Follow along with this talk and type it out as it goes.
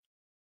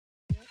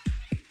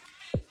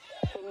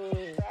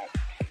Hey,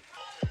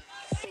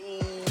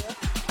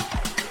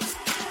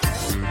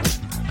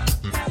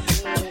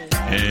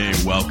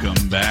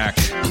 welcome back.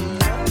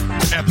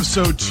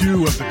 Episode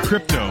 2 of the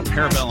Crypto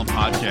Parabellum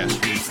Podcast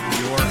with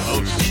your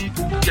hosts,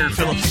 Jared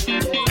Phillips,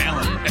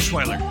 Alan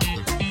Eschweiler.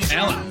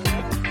 Alan,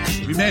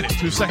 we made it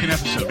to a second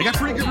episode. We got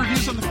pretty good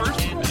reviews on the first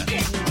one, man.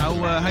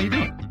 How you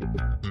doing?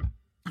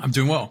 I'm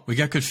doing well. We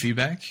got good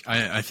feedback.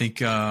 I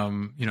think,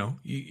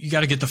 you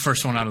got to get the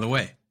first one out of the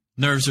way.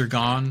 Nerves are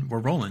gone. We're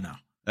rolling now.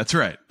 That's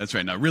right.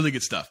 No, really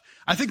good stuff.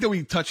 I think that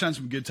we touched on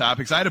some good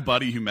topics. I had a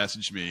buddy who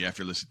messaged me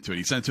after listening to it.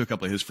 He sent it to a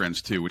couple of his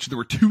friends too, which there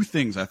were 2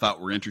 things I thought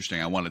were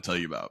interesting I want to tell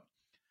you about.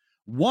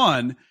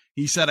 One,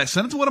 he said, I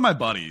sent it to one of my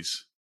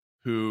buddies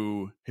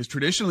who has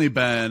traditionally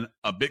been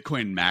a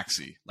Bitcoin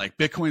maxi. Like,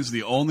 Bitcoin's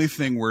the only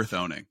thing worth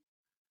owning.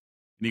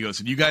 And he goes,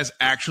 and you guys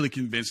actually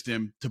convinced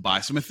him to buy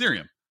some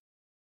Ethereum.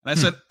 And I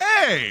said,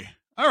 hey,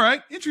 all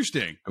right,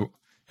 interesting.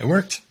 It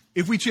worked.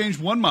 If we changed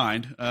one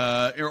mind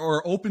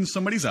or opened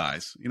somebody's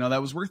eyes,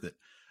 that was worth it.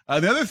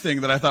 The other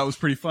thing that I thought was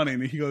pretty funny,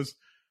 and he goes,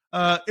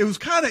 it was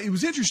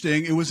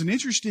interesting. It was an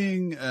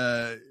interesting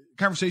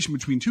conversation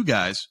between 2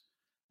 guys.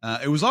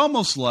 It was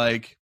almost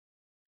like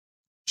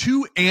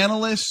 2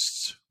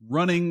 analysts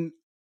running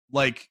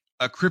like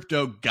a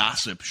crypto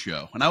gossip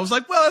show. And I was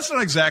like, well, that's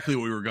not exactly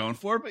what we were going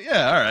for, but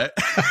yeah, all right.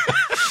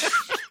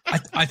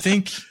 I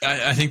think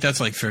that's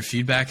like fair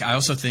feedback. I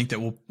also think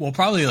that we'll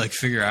probably like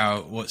figure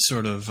out what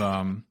sort of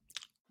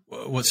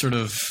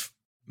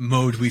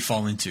mode we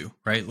fall into,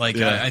 right? Like,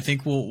 yeah. I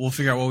think we'll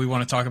figure out what we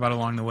want to talk about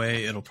along the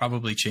way. It'll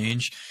probably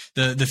change.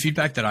 The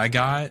feedback that I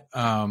got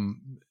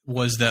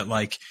was that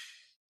like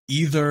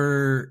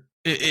either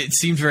it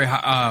seemed very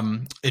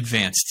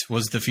advanced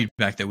was the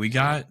feedback that we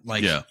got.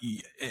 Like, yeah.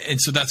 And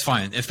so that's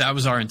fine if that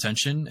was our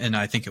intention, and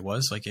I think it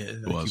was like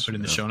you put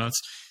in the show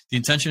notes. The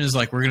intention is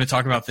like we're going to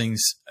talk about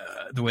things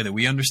the way that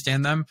we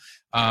understand them.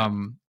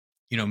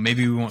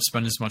 Maybe we won't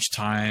spend as much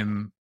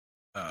time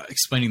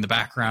explaining the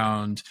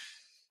background.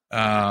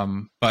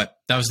 But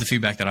that was the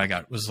feedback that I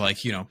got, was like,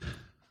 a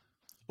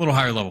little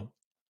higher level.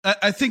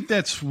 I think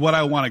that's what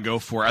I want to go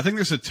for. I think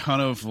there's a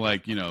ton of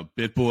like,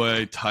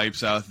 BitBoy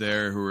types out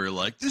there who are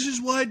like, this is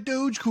why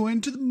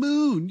Dogecoin to the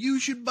moon. You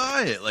should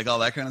buy it. Like all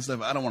that kind of stuff.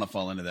 I don't want to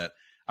fall into that.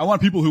 I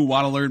want people who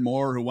want to learn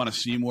more, who want to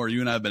see more. You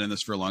and I have been in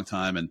this for a long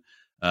time, and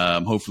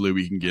hopefully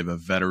we can give a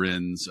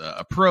veteran's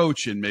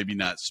approach and maybe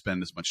not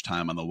spend as much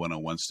time on the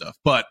 101 stuff.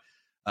 But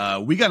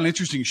we got an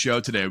interesting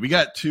show today. We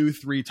got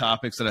 2-3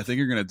 topics that I think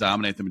are going to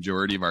dominate the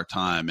majority of our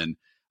time. And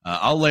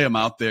I'll lay them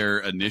out there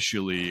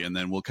initially, and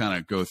then we'll kind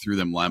of go through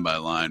them line by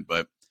line.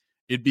 But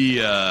it'd be,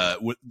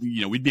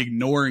 we'd be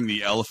ignoring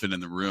the elephant in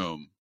the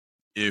room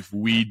if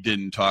we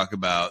didn't talk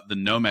about the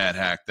Nomad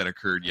hack that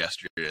occurred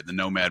yesterday. The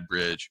Nomad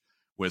Bridge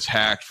was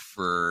hacked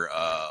for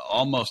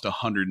almost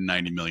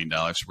 $190 million.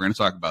 So we're going to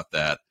talk about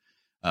that.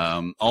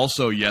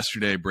 Also,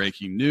 yesterday,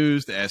 breaking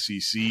news, the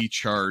SEC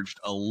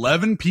charged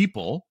 11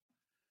 people.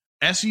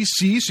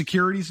 SEC,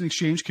 Securities and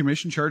Exchange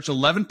Commission, charged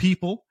 11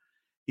 people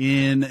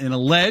in an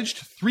alleged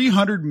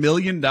 $300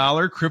 million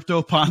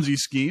crypto Ponzi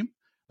scheme.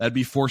 That'd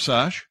be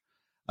Forsage.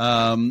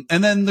 And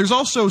then there's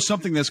also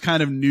something that's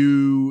kind of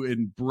new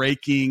and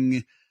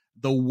breaking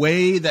the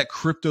way that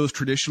crypto's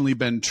traditionally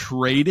been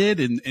traded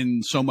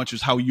in so much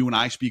as how you and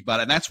I speak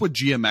about it. And that's what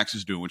GMX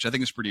is doing, which I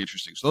think is pretty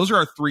interesting. So those are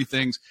our 3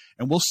 things,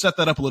 and we'll set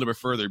that up a little bit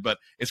further. But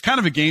it's kind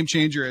of a game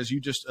changer, as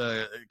you just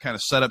kind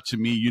of set up to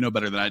me. You know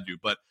better than I do.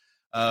 But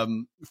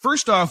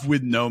first off,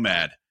 with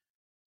Nomad,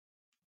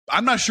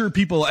 I'm not sure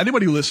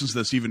anybody who listens to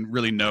this even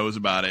really knows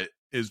about it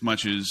as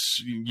much as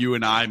you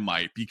and I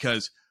might,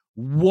 because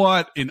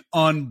what an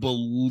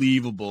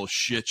unbelievable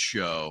shit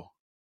show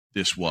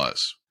this was.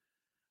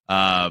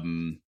 All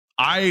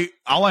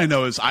I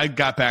know is I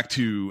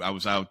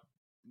was out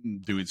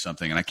doing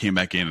something and I came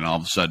back in, and all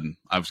of a sudden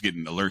I was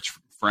getting alerts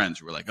from friends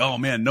who were like, oh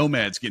man,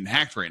 Nomad's getting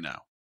hacked right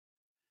now.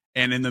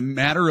 And in the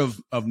matter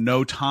of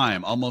no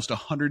time, almost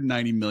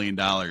 $190 million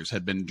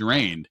had been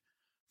drained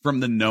from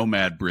the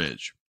Nomad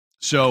Bridge.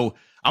 So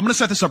I'm going to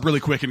set this up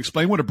really quick and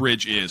explain what a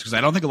bridge is, because I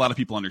don't think a lot of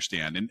people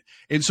understand.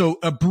 And so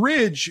a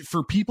bridge,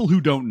 for people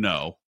who don't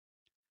know,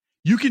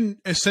 you can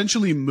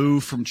essentially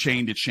move from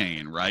chain to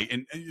chain, right?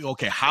 And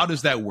okay, how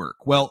does that work?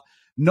 Well,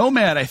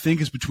 Nomad, I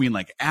think, is between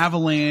like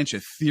Avalanche,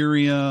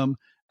 Ethereum,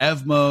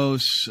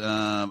 Evmos.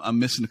 I'm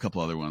missing a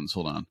couple other ones.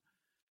 Hold on.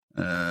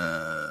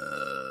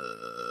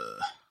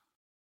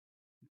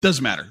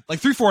 Doesn't matter.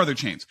 Like 3-4 other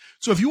chains.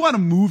 So if you want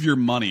to move your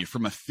money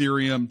from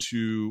Ethereum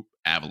to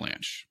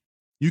Avalanche,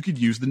 you could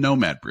use the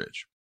Nomad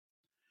Bridge.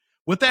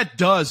 What that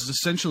does is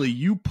essentially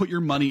you put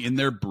your money in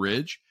their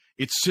bridge.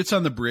 It sits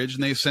on the bridge,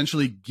 and they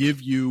essentially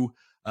give you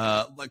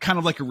kind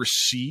of like a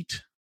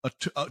receipt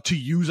to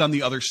use on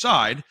the other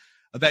side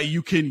that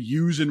you can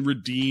use and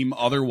redeem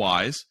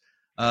otherwise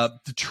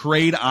to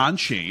trade on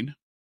chain,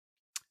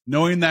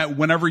 knowing that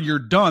whenever you're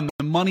done,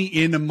 the money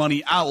in and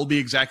money out will be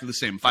exactly the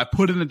same. If I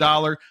put in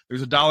 $1,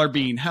 there's $1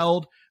 being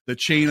held. The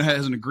chain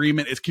has an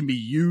agreement. It can be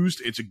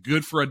used. It's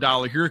good for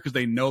 $1 here because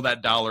they know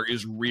that dollar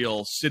is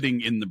real sitting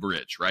in the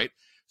bridge, right?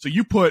 So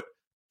you put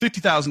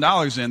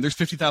 $50,000 in, there's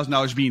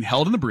 $50,000 being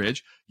held in the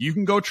bridge. You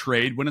can go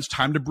trade when it's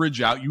time to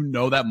bridge out. You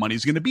know that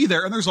money's going to be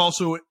there. And there's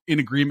also an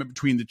agreement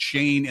between the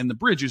chain and the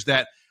bridges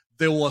that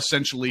they will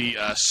essentially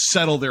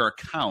settle their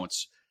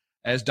accounts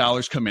as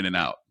dollars come in and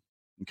out.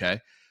 Okay.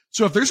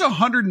 So if there's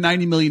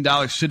 $190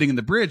 million sitting in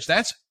the bridge,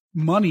 that's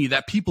money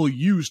that people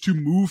use to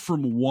move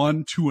from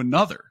one to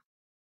another.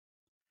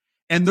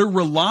 And they're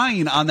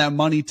relying on that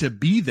money to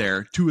be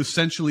there to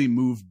essentially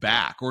move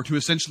back or to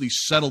essentially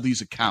settle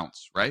these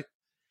accounts, right?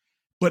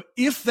 But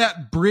if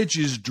that bridge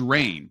is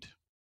drained,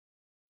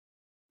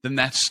 then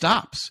that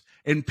stops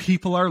and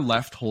people are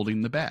left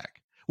holding the bag.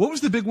 What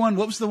was the big one?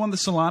 What was the one that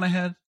Solana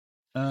had?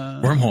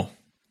 Wormhole.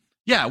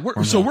 Yeah.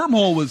 So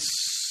Wormhole was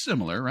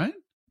similar, right?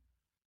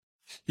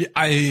 Yeah,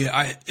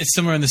 it's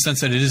similar in the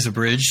sense that it is a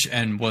bridge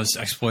and was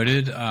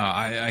exploited.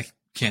 I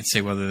can't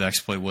say whether the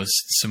exploit was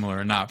similar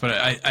or not, but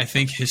I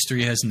think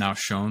history has now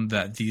shown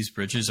that these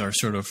bridges are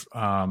sort of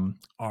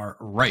are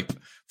ripe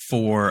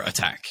for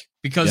attack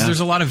because there's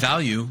a lot of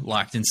value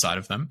locked inside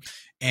of them.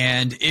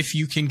 And if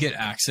you can get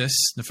access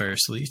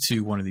nefariously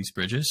to one of these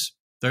bridges,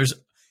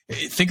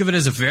 think of it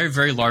as a very,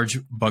 very large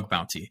bug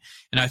bounty.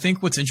 And I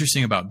think what's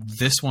interesting about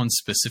this one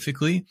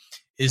specifically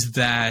is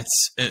that,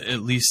 at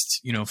least,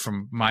 you know,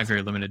 from my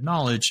very limited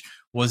knowledge,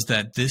 was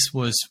that this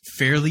was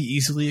fairly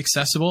easily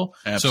accessible.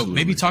 Absolutely. So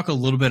maybe talk a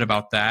little bit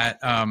about that.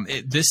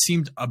 This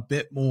seemed a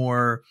bit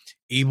more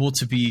able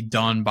to be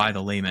done by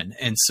the layman.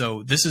 And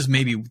so this is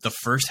maybe the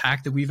first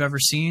hack that we've ever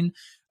seen,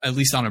 at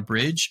least on a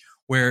bridge,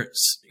 where,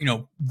 you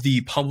know,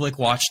 the public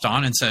watched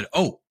on and said,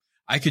 oh,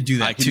 I could do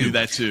that I can do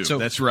that too. So,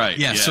 that's right.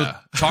 Yeah. So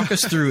talk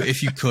us through,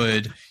 if you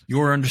could,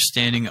 your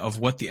understanding of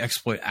what the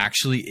exploit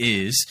actually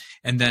is,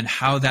 and then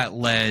how that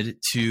led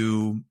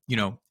to, you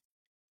know,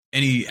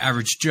 any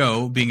average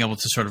Joe being able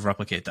to sort of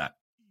replicate that.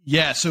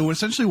 Yeah. So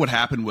essentially what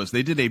happened was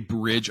they did a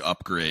bridge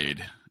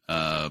upgrade,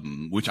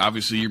 which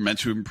obviously you're meant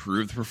to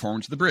improve the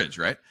performance of the bridge,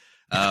 right?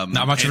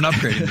 Not much of an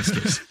upgrade in this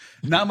case.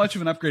 Not much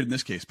of an upgrade in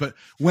this case. But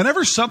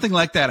whenever something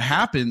like that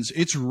happens,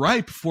 it's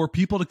ripe for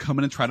people to come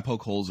in and try to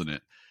poke holes in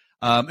it.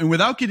 And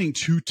without getting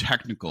too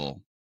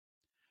technical,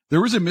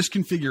 there was a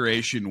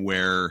misconfiguration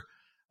where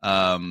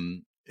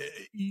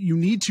you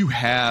need to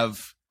have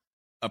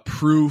a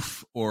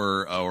proof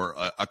or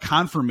a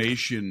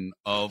confirmation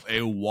of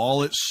a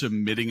wallet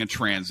submitting a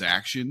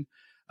transaction.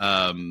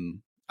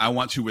 I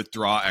want to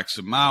withdraw X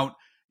amount,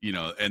 you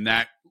know, and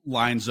that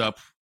lines up,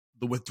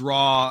 the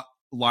withdraw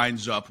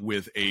lines up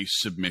with a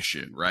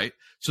submission, right?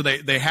 So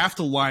they have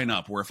to line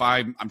up where if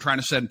I'm trying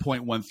to send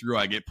 0.1 through,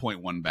 I get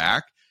 0.1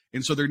 back.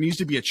 And so there needs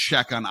to be a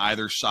check on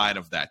either side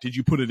of that. Did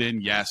you put it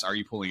in? Yes. Are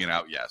you pulling it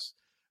out? Yes.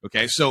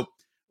 Okay. So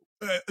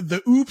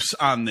the oops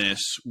on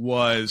this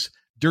was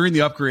during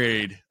the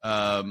upgrade,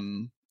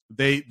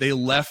 they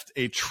left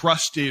a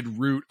trusted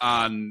route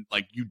on,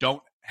 like, you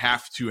don't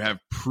have to have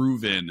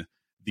proven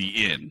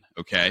the in.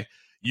 Okay.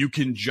 You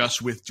can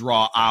just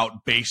withdraw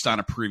out based on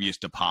a previous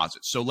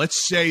deposit. So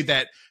let's say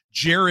that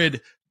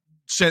Jared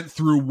sent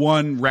through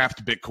one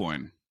wrapped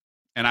Bitcoin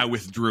and I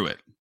withdrew it.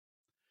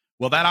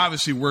 Well, that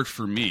obviously worked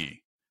for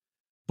me,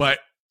 but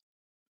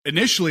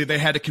initially they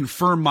had to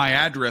confirm my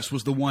address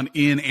was the one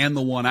in and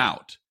the one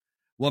out.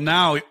 Well,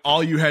 now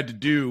all you had to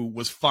do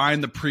was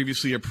find the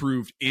previously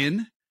approved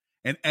in,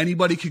 and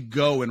anybody could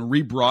go and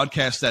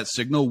rebroadcast that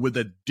signal with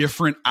a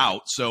different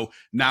out. So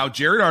now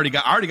Jared already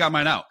got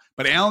mine out,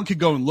 but Alan could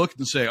go and look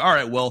and say, all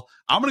right, well,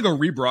 I'm going to go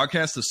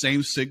rebroadcast the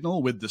same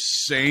signal with the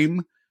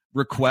same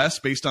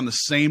request based on the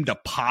same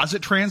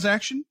deposit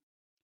transaction,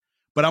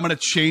 but I'm going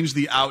to change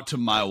the out to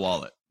my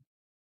wallet.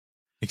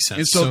 Makes sense.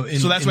 And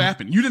so that's what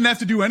happened. You didn't have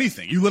to do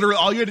anything. You literally,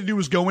 all you had to do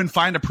was go in,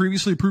 find a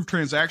previously approved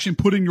transaction,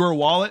 put in your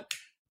wallet,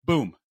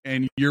 boom,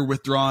 and you're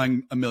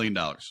withdrawing $1 million.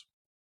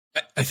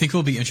 I think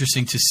it'll be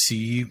interesting to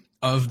see,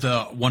 of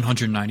the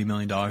 $190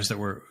 million that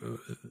were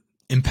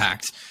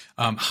impact,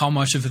 how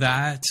much of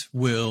that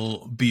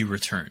will be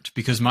returned.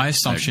 Because my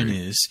assumption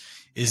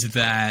is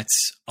that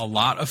a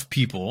lot of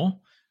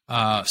people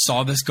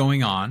saw this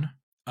going on.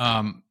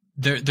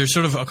 There's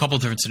sort of a couple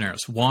of different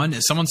scenarios. One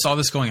is someone saw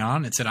this going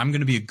on and said, I'm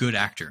going to be a good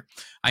actor.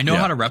 I know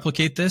how to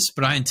replicate this,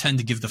 but I intend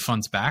to give the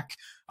funds back.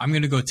 I'm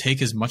going to go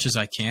take as much as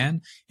I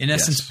can, in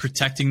essence,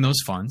 protecting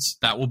those funds.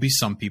 That will be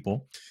some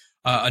people.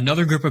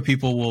 Another group of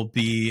people will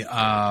be,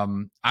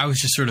 I was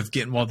just sort of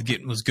getting while the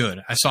getting was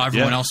good. I saw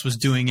everyone else was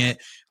doing it.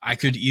 I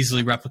could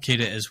easily replicate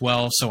it as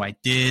well. So I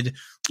did.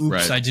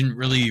 Oops, I didn't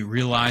really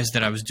realize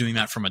that I was doing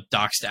that from a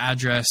doxed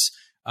address.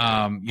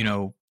 You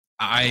know,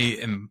 I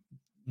am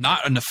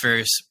not a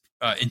nefarious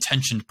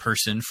intentioned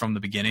person from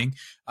the beginning.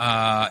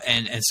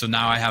 And so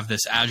now I have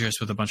this address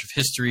with a bunch of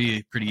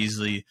history, pretty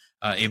easily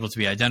able to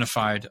be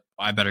identified.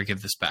 I better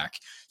give this back.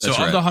 Of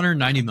the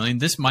 190 million,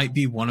 this might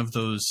be one of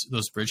those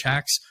bridge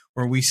hacks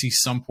where we see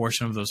some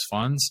portion of those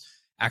funds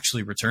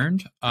actually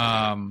returned,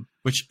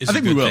 which is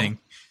a good thing.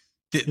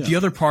 The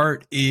other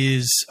part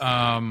is,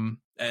 and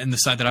the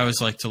side that I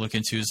always like to look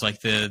into is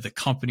like the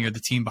company or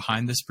the team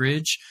behind this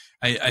bridge.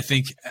 I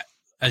think,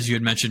 as you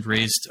had mentioned,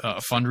 raised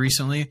a fund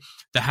recently.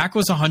 The hack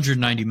was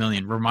 190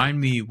 million. Remind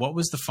me, what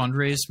was the fund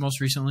raised most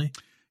recently?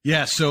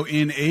 Yeah, so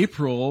in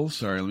April,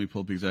 sorry, let me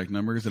pull up the exact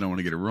numbers. I don't want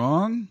to get it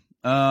wrong.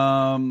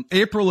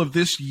 April of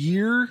this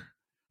year,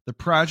 the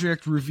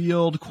project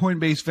revealed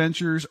Coinbase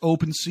Ventures,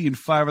 OpenSea, and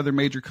 5 other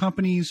major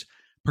companies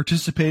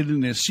participated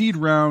in a seed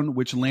round,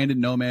 which landed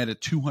Nomad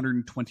at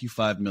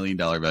 $225 million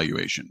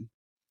valuation.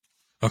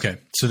 Okay,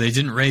 so they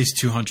didn't raise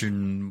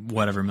 $200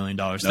 whatever million.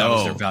 That was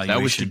their valuation.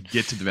 That was to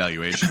get to the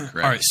valuation. Correct.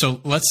 All right, so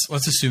let's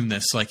assume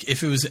this. Like,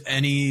 if it was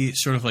any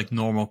sort of like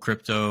normal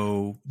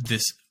crypto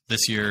this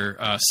year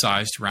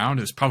sized round,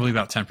 it was probably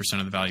about 10%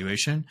 of the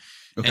valuation.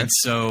 Okay. And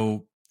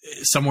so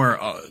somewhere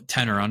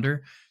 10 or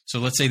under. So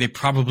let's say they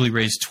probably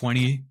raised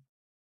 10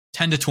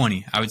 to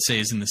 20, I would say,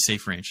 is in the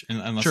safe range.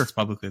 And unless it's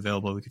publicly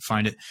available, we could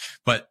find it.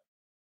 But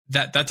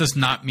that does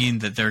not mean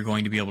that they're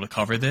going to be able to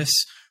cover this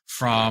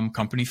from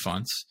company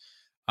funds.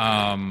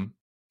 And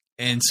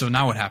so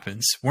now what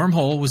happens?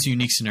 Wormhole was a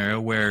unique scenario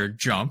where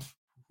Jump,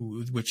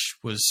 which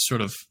was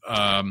sort of,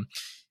 I'm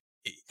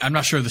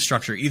not sure of the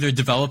structure, either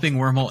developing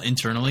Wormhole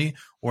internally,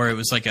 or it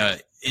was like a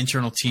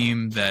internal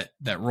team that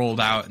rolled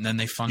out and then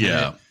they funded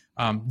it.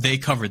 They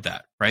covered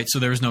that, right? So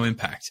there was no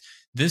impact.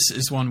 This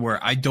is one where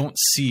I don't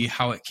see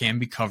how it can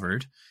be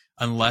covered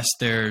unless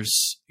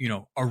there's,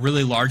 a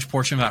really large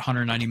portion of that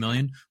 190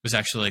 million was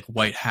actually like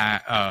white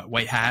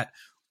hat,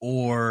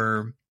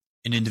 or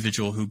an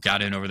individual who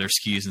got in over their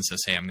skis and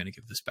says, hey, I'm going to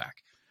give this back.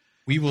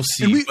 We will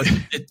see. But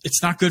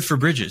it's not good for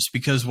bridges,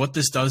 because what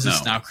this does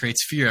is now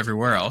creates fear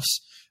everywhere else.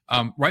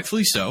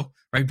 Rightfully so,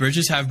 right?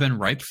 Bridges have been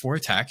ripe for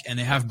attack, and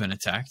they have been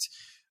attacked.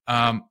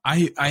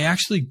 I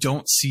actually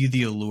don't see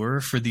the allure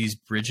for these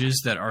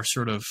bridges that are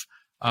sort of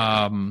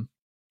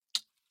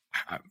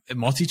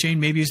multi-chain,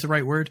 maybe is the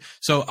right word.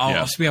 So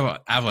I'll speak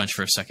about Avalanche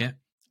for a second.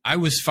 I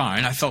was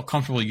fine. I felt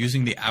comfortable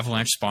using the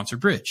Avalanche sponsor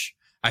bridge.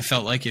 I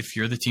felt like if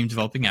you're the team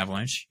developing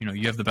Avalanche,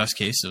 you have the best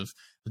case of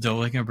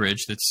developing a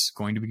bridge that's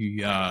going to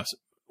be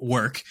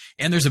work,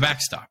 and there's a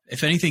backstop.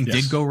 If anything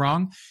did go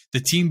wrong, the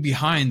team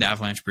behind the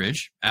Avalanche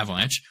bridge,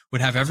 Avalanche,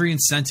 would have every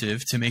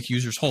incentive to make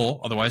users whole.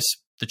 Otherwise,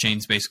 the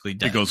chain's basically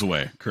dead. It goes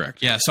away.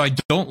 Correct. Yeah. So I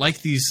don't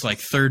like these like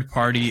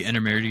third-party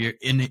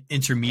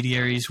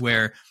intermediaries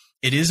where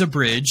it is a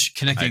bridge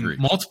connecting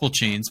multiple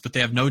chains, but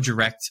they have no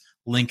direct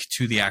link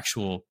to the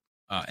actual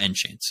end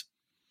chains.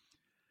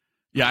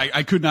 Yeah,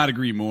 I could not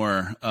agree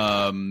more.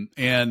 And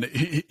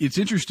it's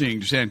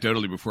interesting, just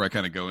anecdotally, before I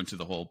kind of go into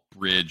the whole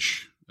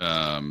bridge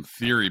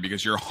theory,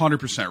 because you're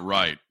 100%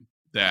 right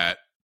that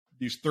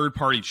these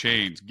third-party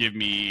chains give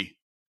me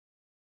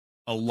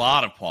a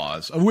lot of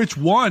pause, of which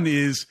one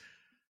is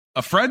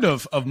a friend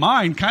of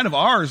mine, kind of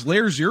ours,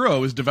 Layer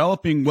Zero, is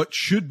developing what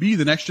should be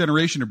the next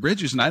generation of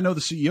bridges, and I know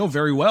the CEO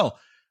very well.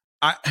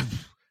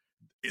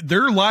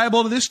 They're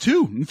liable to this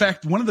too. In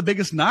fact, one of the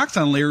biggest knocks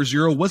on Layer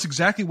Zero was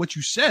exactly what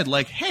you said.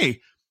 Like, hey,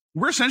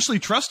 we're essentially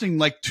trusting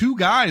like 2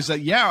 guys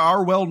that,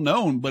 are well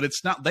known, but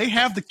it's not, they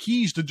have the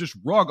keys to just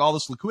rug all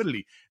this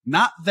liquidity.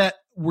 Not that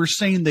we're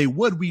saying they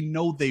would, we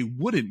know they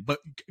wouldn't, but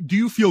do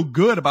you feel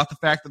good about the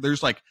fact that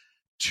there's like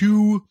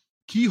 2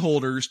 key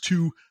holders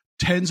to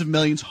tens of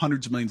millions,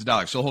 hundreds of millions of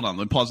dollars? So hold on,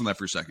 let me pause on that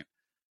for a second.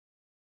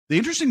 The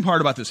interesting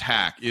part about this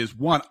hack is,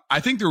 one, I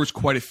think there was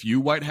quite a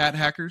few white hat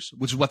hackers,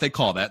 which is what they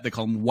call that. They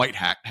call them white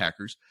hat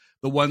hackers,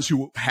 the ones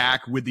who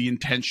hack with the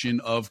intention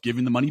of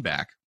giving the money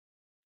back.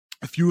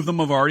 A few of them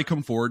have already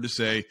come forward to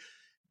say,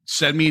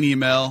 send me an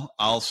email,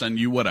 I'll send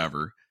you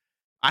whatever.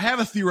 I have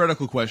a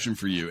theoretical question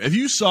for you. If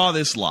you saw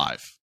this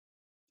live,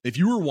 if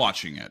you were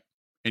watching it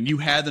and you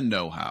had the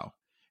know-how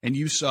and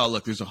you saw,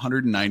 look, there's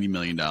 $190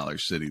 million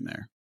sitting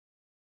there,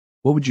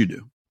 what would you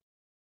do?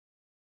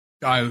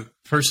 I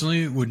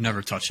personally would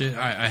never touch it.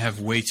 I have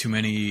way too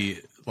many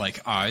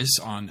eyes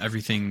on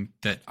everything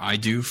that I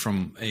do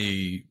from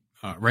a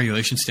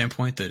regulation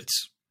standpoint that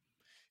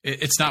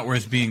it's not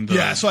worth being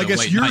the so I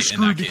guess you're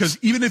screwed because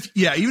even if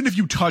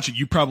you touch it,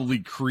 you probably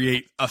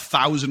create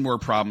 1,000 more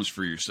problems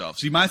for yourself.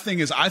 See, my thing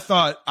is, I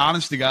thought,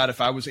 honest to God,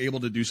 if I was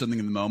able to do something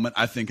in the moment,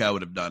 I think I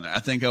would have done it. I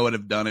think I would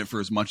have done it for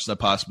as much as I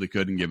possibly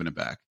could and given it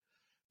back,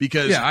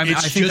 because I think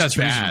just that's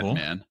bad, reasonable,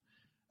 man.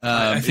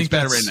 I think it's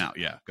bad right now.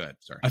 Yeah, go ahead.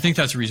 Sorry. I think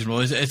that's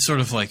reasonable. It's sort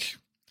of like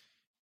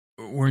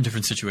we're in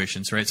different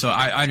situations, right? So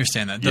I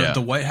understand that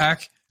the white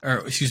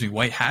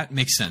hat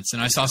makes sense.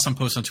 And I saw some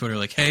posts on Twitter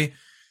like, hey,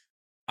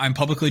 I'm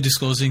publicly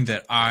disclosing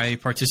that I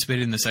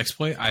participated in this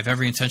exploit. I have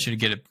every intention of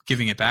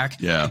giving it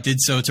back. Yeah. I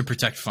did so to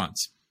protect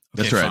funds.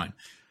 Okay, that's right. Fine.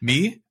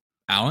 Me,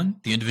 Alan,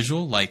 the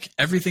individual,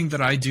 everything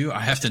that I do, I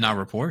have to now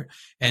report.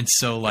 And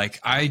so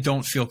I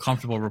don't feel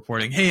comfortable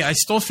reporting, hey, I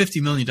stole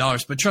 $50 million,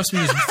 but trust me,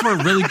 it was for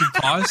a really good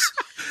cause.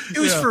 It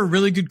was for a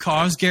really good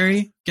cause,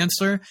 Gary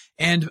Gensler.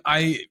 And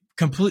I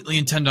completely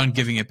intend on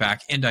giving it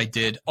back. And I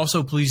did.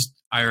 Also, please,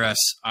 IRS,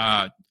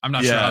 I'm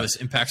not sure how this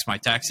impacts my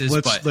taxes,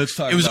 but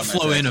it was a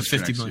flow in of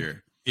 $50 million.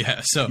 Year.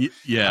 Yeah. So,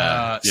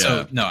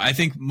 so no, I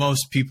think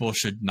most people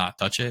should not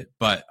touch it,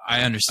 but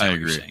I understand what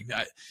you're saying.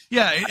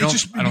 It's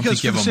just because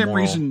for the same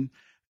reason.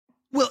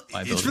 Well,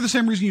 it's for the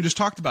same reason you just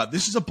talked about.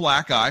 This is a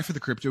black eye for the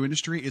crypto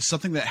industry. It's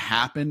something that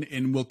happened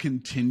and will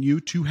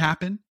continue to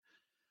happen.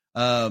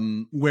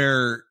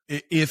 where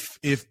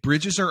if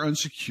bridges are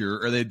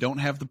unsecure or they don't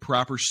have the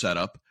proper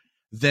setup,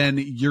 then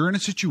you're in a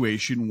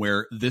situation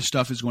where this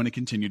stuff is going to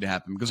continue to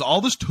happen, because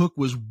all this took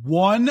was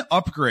one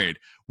upgrade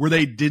where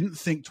they didn't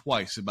think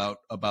twice about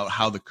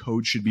how the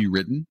code should be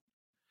written,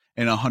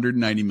 and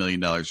 $190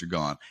 million are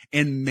gone.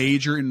 And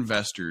major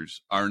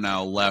investors are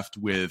now left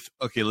with,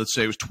 okay, let's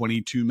say it was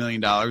 $22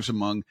 million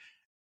among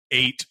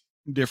 8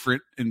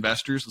 different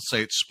investors. Let's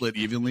say it's split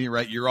evenly,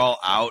 right? You're all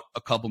out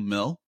a couple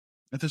mil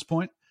at this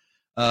point.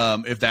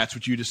 If that's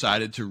what you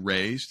decided to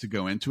raise to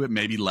go into it,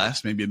 maybe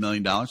less, maybe $1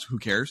 million, who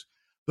cares?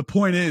 The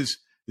point is,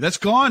 that's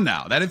gone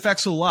now. That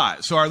affects a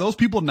lot. So are those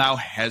people now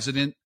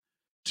hesitant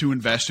to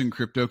invest in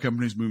crypto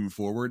companies moving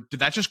forward? Did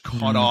that just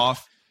cut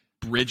off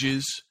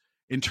bridges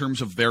in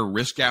terms of their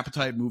risk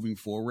appetite moving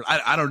forward?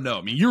 I don't know.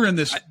 I mean, you're in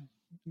this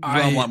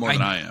realm a lot more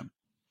than I am.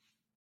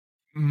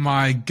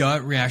 My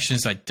gut reaction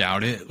is I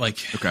doubt it. Like,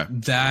 okay,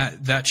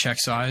 that check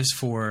size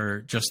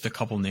for just a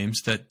couple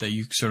names that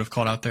you sort of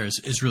called out there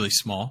is really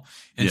small.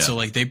 And so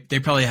like they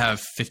probably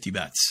have 50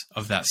 bets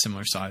of that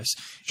similar size.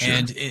 Sure.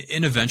 And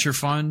in a venture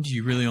fund,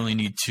 you really only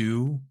need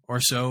 2 or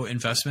so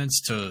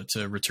investments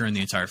to return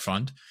the entire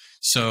fund.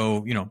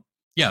 So,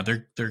 yeah,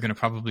 they're going to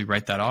probably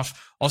write that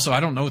off. Also,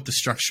 I don't know what the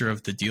structure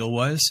of the deal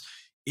was.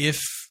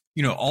 If,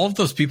 all of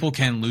those people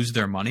can lose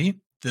their money,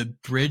 the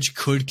bridge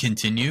could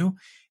continue.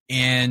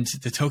 And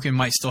the token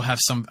might still have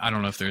some, I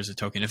don't know if there is a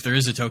token. If there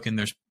is a token,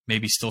 there's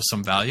maybe still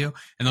some value,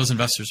 and those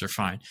investors are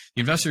fine.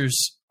 The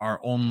investors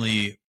are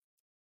only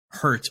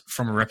hurt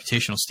from a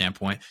reputational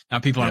standpoint. Now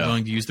people aren't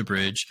willing to use the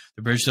bridge.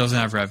 The bridge doesn't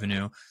have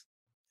revenue,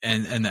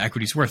 and the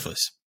equity's worthless.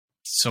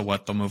 So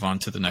what? They'll move on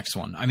to the next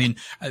one. I mean,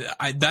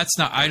 I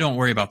don't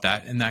worry about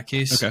that in that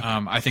case. Okay.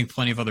 I think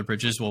plenty of other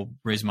bridges will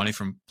raise money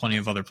from plenty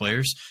of other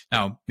players.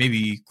 Now,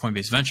 maybe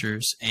Coinbase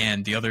Ventures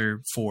and the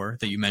other 4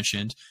 that you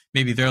mentioned,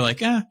 maybe they're like,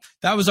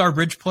 that was our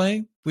bridge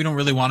play. We don't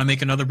really want to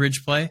make another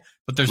bridge play,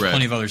 but there's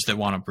plenty of others that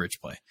want a bridge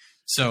play.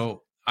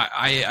 So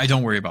I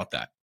don't worry about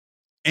that.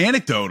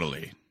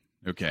 Anecdotally,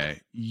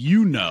 okay,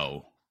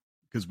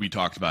 because we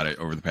talked about it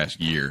over the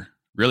past year.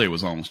 Really, it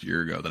was almost a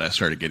year ago that I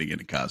started getting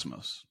into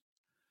Cosmos.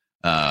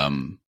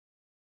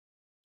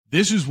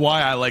 This is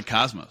why I like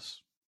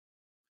Cosmos.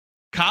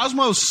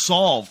 Cosmos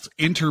solved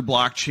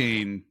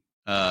inter-blockchain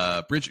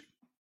bridging.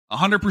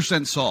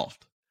 100%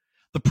 solved.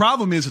 The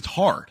problem is it's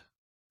hard.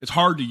 It's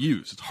hard to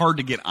use. It's hard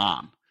to get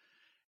on.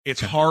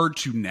 It's hard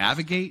to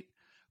navigate.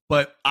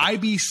 But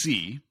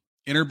IBC,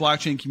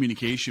 inter-blockchain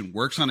communication,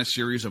 works on a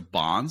series of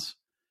bonds,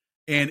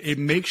 and it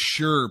makes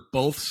sure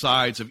both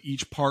sides of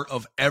each part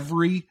of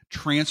every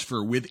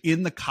transfer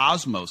within the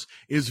Cosmos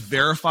is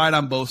verified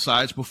on both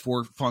sides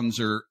before funds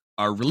are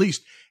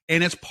released.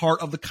 And it's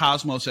part of the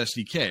Cosmos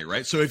SDK,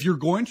 right? So if you're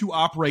going to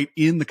operate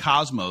in the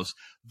Cosmos,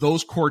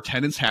 those core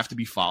tenets have to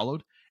be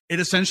followed. It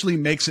essentially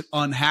makes it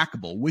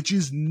unhackable, which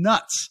is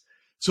nuts.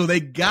 So they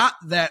got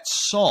that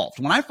solved.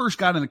 When I first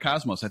got into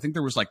Cosmos, I think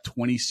there was like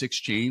 26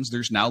 chains.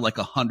 There's now like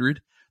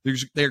 100.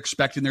 They're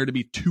expecting there to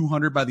be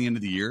 200 by the end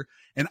of the year.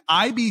 And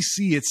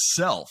IBC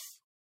itself,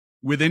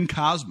 within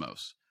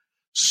Cosmos,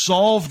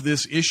 solved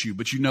this issue.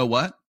 But you know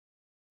what?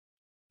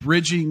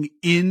 Bridging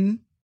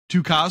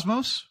into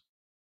Cosmos,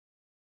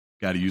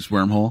 got to use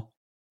Wormhole,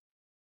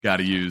 got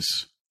to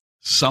use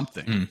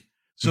something.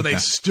 So they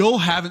still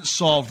haven't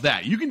solved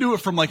that. You can do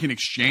it from like an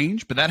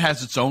exchange, but that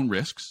has its own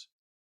risks.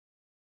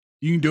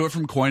 You can do it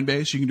from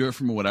Coinbase. You can do it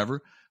from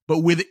whatever. But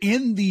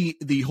within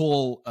the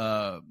whole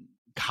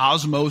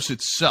Cosmos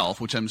itself,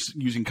 which I'm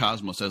using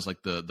Cosmos as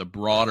like the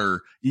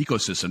broader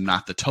ecosystem,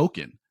 not the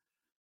token,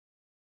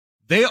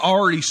 they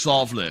already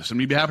solved this. And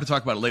we'd be happy to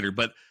talk about it later.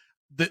 But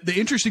the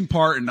interesting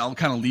part, and I'll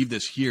kind of leave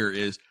this here,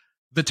 is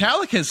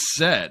Vitalik has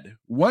said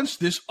once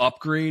this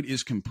upgrade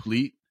is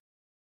complete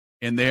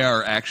and they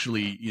are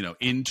actually,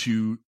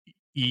 into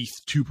ETH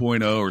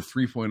 2.0 or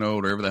 3.0,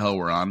 whatever the hell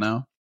we're on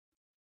now,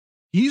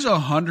 he's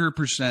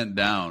 100%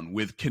 down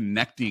with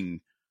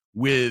connecting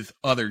with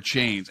other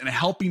chains and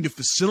helping to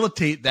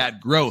facilitate that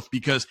growth,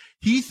 because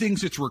he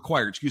thinks it's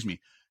required.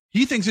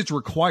 He thinks it's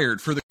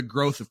required for the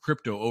growth of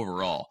crypto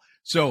overall.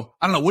 So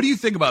I don't know. What do you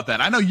think about that?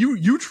 I know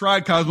you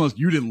tried Cosmos.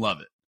 You didn't love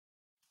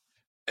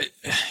it.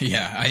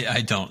 Yeah,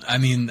 I don't. I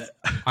mean,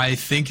 I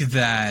think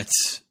that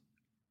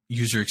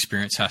user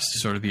experience has to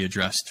sort of be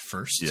addressed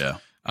first. Yeah.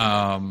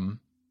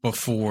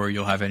 Before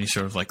you'll have any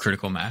sort of like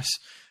critical mass.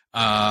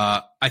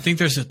 I think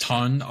there's a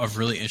ton of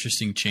really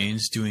interesting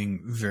chains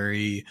doing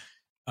very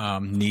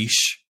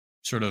niche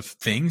sort of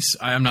things.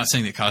 I'm not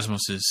saying that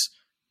Cosmos is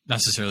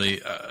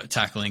necessarily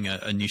tackling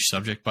a niche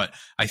subject, but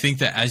I think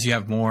that as you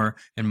have more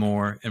and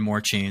more and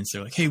more chains,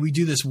 they're like, hey, we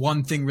do this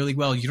one thing really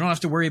well. You don't have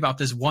to worry about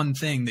this one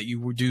thing that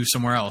you would do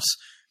somewhere else.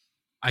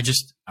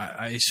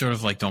 I sort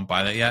of like don't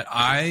buy that yet.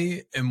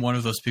 I am one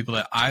of those people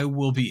that I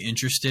will be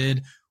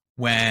interested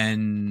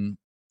when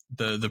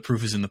the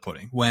proof is in the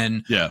pudding,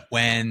 when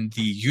the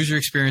user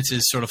experience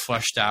is sort of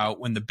fleshed out,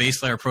 when the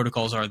base layer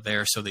protocols are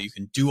there so that you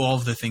can do all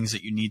of the things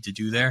that you need to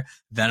do there,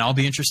 then I'll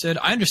be interested.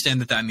 I understand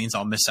that means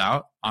I'll miss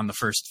out on the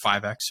first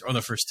 5x or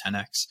the first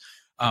 10x.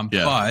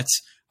 But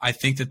I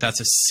think that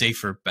that's a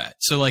safer bet.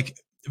 So like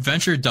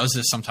venture does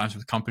this sometimes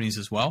with companies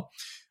as well.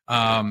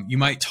 You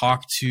might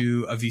talk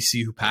to a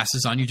VC who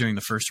passes on you during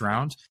the first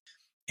round,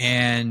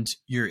 and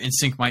your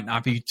instinct might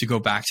not be to go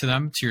back to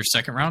them to your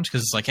second round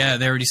because it's like, yeah,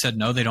 they already said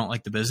no, they don't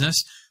like the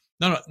business.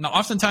 No.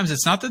 Oftentimes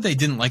it's not that they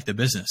didn't like the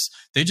business.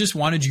 They just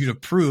wanted you to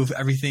prove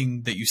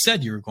everything that you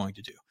said you were going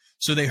to do.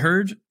 So they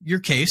heard your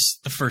case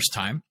the first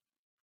time.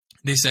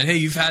 They said, hey,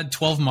 you've had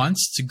 12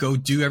 months to go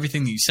do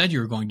everything that you said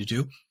you were going to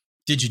do.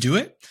 Did you do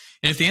it?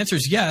 And if the answer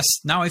is yes,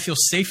 now I feel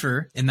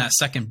safer in that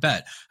second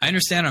bet. I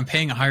understand I'm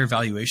paying a higher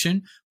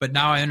valuation, but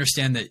now I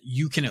understand that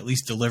you can at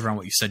least deliver on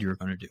what you said you were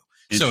going to do.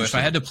 So if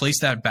I had to place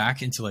that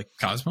back into like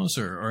Cosmos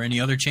or any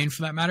other chain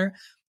for that matter,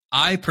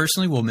 I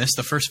personally will miss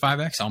the first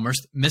 5x. I'll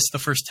miss the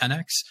first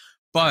 10x,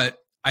 but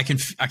I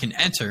can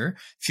enter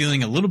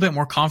feeling a little bit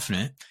more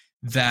confident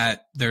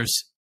that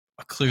there's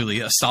clearly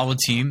a solid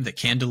team that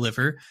can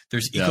deliver.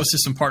 There's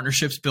ecosystem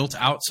partnerships built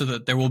out so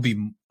that there will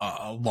be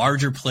a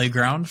larger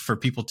playground for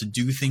people to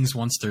do things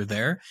once they're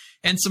there.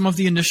 And some of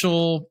the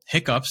initial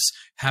hiccups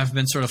have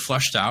been sort of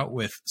flushed out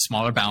with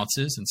smaller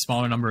balances and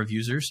smaller number of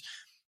users.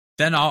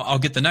 Then I'll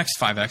get the next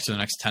 5x or the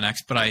next 10x,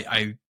 but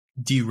I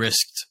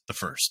de-risked the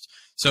first.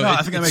 So I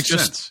think that makes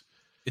sense.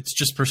 It's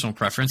just personal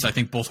preference. I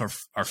think both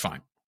are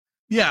fine.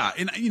 Yeah.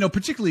 And,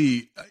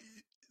 particularly,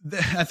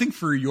 I think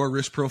for your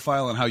risk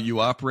profile and how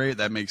you operate,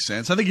 that makes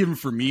sense. I think even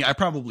for me, I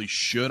probably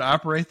should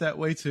operate that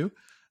way too.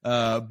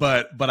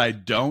 But I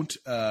don't.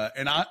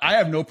 And I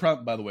have no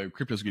problem, by the way,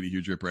 crypto's getting a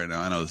huge rip right now.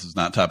 I know this is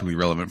not topically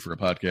relevant for a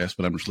podcast,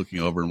 but I'm just looking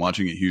over and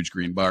watching it, huge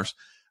green bars.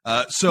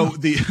 So I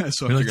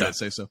figured I'd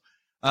say so.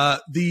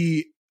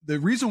 The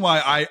reason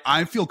why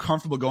I feel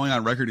comfortable going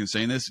on record and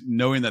saying this,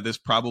 knowing that this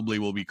probably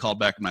will be called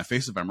back in my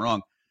face if I'm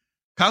wrong,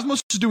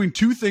 Cosmos is doing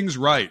two things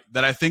right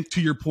that I think,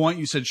 to your point,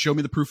 you said, show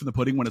me the proof in the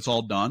pudding when it's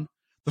all done.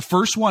 The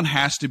first one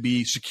has to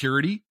be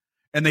security,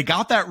 and they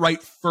got that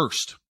right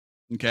first.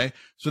 Okay.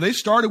 So they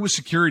started with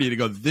security to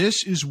go,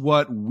 this is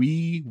what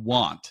we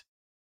want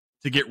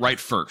to get right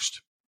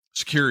first,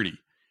 security.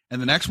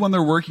 And the next one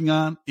they're working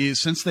on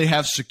is, since they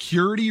have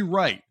security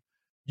right,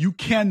 you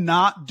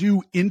cannot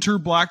do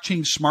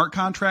inter-blockchain smart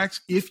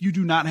contracts if you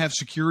do not have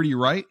security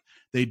right.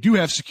 They do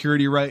have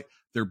security right.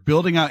 They're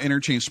building out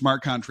interchain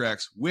smart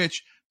contracts,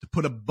 which, to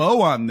put a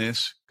bow on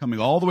this, coming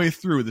all the way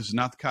through, this is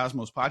not the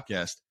Cosmos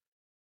podcast,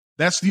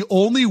 that's the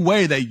only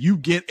way that you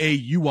get a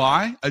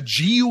UI, a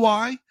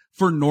GUI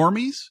for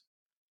normies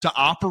to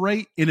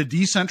operate in a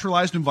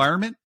decentralized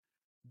environment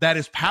that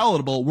is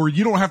palatable, where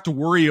you don't have to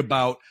worry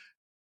about,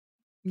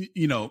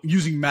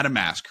 using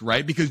MetaMask,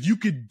 right? Because you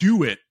could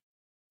do it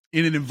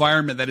in an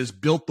environment that is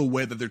built the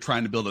way that they're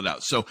trying to build it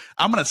out. So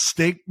I'm going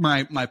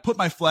to put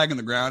my flag in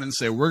the ground and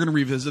say, we're going to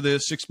revisit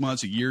this 6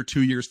 months, a year,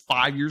 2 years,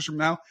 5 years from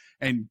now.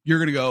 And you're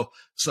going to go,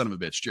 son of a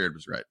bitch, Jared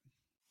was right.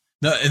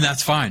 No, and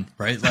that's fine,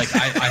 right? Like,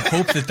 I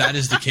hope that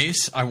is the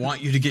case. I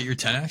want you to get your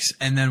 10x.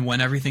 And then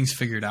when everything's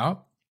figured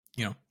out,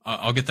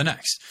 I'll get the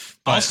next.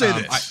 But, I'll say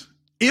this.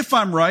 If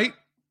I'm right,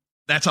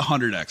 that's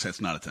 100x.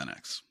 That's not a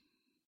 10x.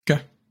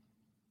 Okay.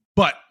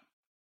 But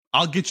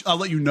I'll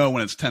let you know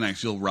when it's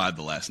 10x. You'll ride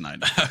the last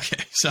 90.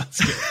 Okay, sounds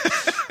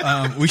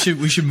good. We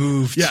should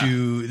move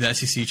to the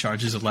SEC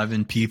charges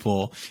 11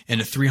 people in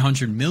a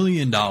 $300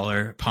 million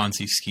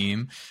Ponzi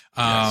scheme.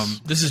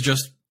 This is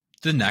just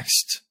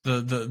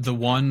the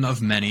one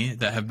of many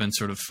that have been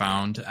sort of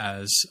found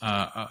as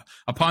a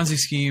Ponzi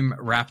scheme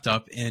wrapped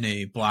up in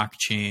a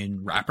blockchain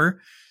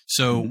wrapper.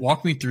 So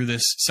walk me through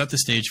this. Set the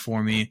stage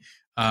for me.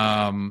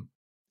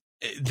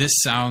 This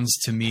sounds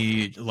to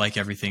me like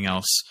everything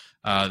else.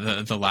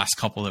 The last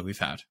couple that we've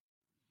had.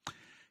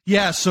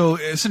 Yeah, so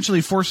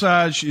essentially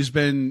Forsage has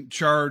been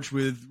charged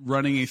with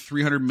running a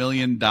 $300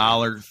 million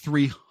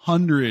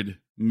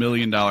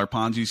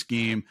Ponzi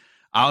scheme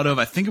out of,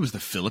 I think it was the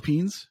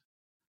Philippines.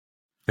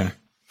 Okay.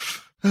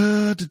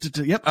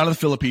 Yep, out of the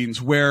Philippines,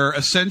 where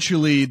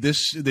essentially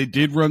they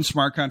did run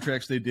smart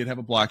contracts, they did have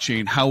a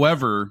blockchain.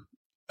 However,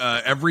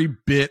 every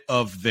bit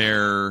of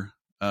their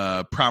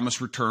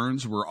promised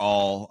returns were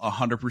all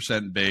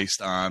 100%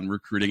 based on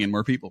recruiting in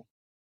more people.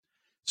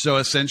 So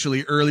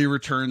essentially, early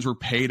returns were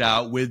paid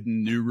out with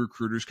new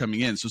recruiters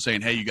coming in. So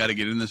saying, hey, you got to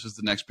get in. This is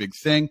the next big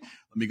thing.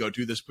 Let me go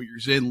do this. Put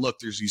yours in. Look,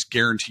 there's these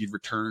guaranteed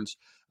returns,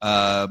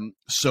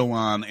 so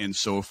on and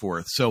so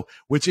forth. So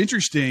what's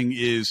interesting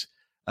is,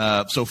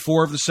 so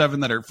 4 of the 11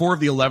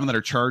 that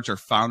are charged are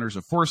founders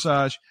of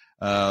Forsage,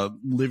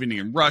 living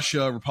in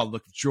Russia,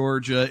 Republic of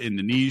Georgia,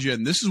 Indonesia.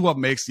 And this is what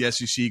makes the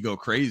SEC go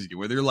crazy,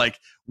 where they're like,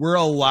 we're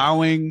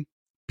allowing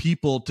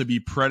people to be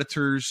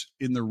predators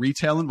in the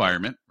retail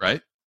environment,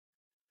 right?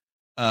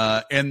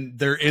 And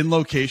they're in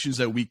locations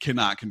that we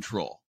cannot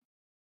control.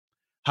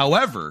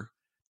 However,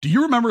 do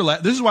you remember,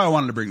 this is why I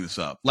wanted to bring this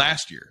up,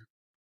 last year?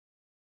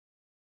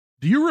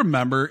 Do you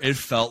remember it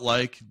felt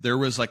like there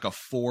was like a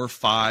 4 or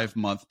 5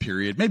 month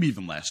period, maybe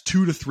even less,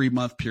 2 to 3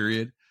 month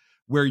period,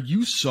 where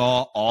you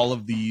saw all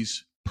of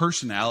these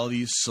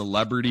personalities,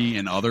 celebrity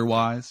and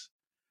otherwise,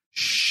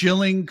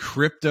 shilling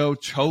crypto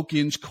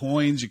tokens,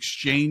 coins,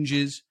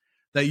 exchanges,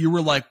 that you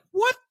were like,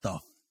 what the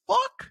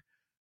fuck?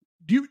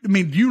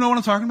 Do you know what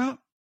I'm talking about?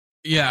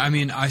 Yeah, I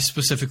mean, I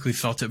specifically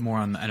felt it more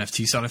on the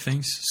NFT side of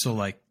things. So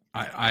like,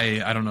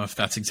 I don't know if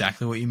that's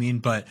exactly what you mean,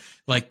 but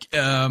like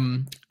a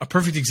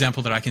perfect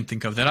example that I can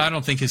think of that I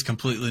don't think is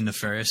completely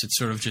nefarious. It's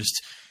sort of just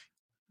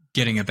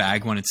getting a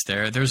bag when it's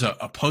there. There's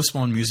a Post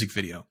Malone music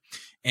video,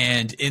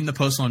 and in the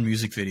Post Malone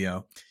music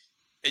video,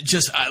 it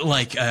just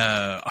like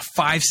a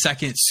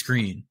 5-second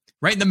screen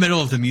right in the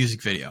middle of the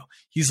music video.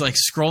 He's like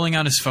scrolling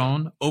on his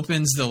phone,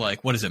 opens the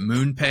like, what is it,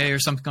 MoonPay or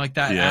something like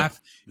that app,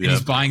 and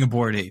he's buying a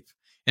Bored Ape.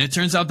 And it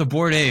turns out the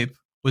Bored Ape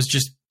was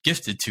just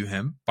gifted to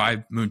him by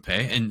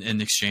MoonPay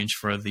in exchange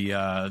for the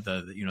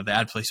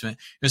ad placement.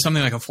 It was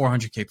something like a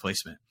 400K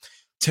placement.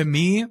 To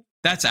me,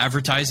 that's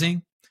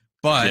advertising.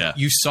 But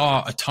you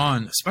saw a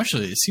ton,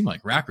 especially it seemed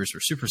like rappers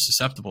were super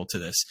susceptible to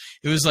this.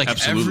 It was like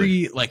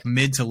every like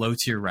mid to low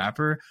tier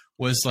rapper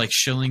was like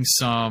shilling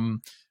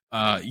some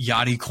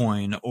Yachty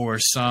coin or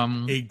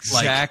some like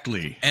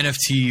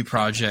NFT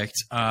project.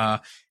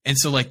 And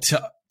so like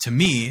to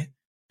me,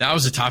 that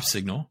was a top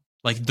signal.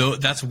 Like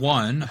that's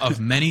one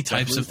of many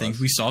types of things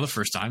we saw the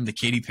first time. The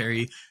Katy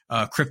Perry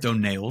crypto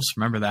nails,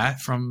 remember that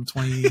from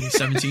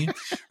 2017,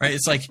 right?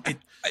 It's like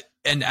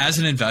and as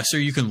an investor,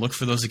 you can look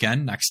for those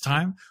again next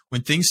time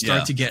when things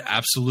start to get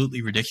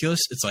absolutely ridiculous.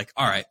 It's like,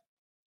 all right,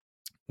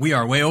 we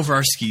are way over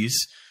our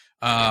skis.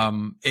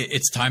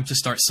 It's time to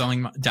start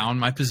selling down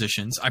my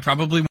positions. I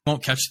probably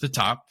won't catch the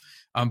top,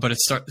 but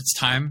it's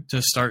time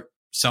to start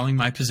selling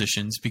my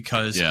positions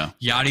because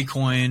Yachty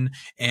coin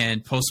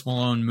and Post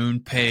Malone,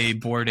 MoonPay,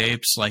 Bored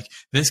Apes, like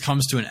this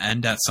comes to an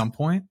end at some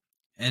point,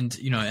 and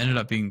it ended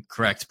up being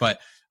correct.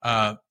 But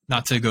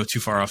not to go too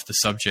far off the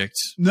subject.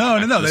 No.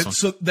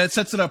 That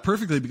sets it up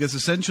perfectly because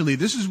essentially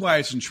this is why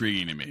it's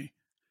intriguing to me.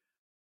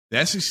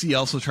 The SEC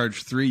also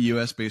charged 3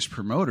 U.S.-based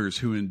promoters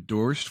who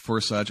endorsed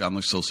Forsage on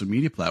their social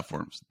media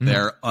platforms. Mm-hmm.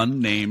 They're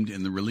unnamed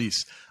in the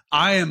release.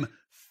 I am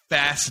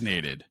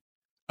fascinated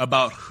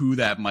about who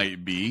that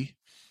might be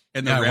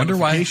and the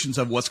ramifications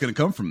of what's going to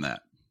come from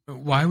that.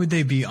 Why would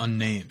they be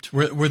unnamed?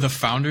 Were the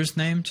founders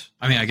named?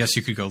 I mean, I guess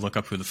you could go look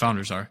up who the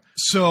founders are.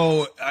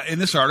 So in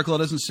this article, it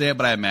doesn't say it,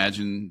 but I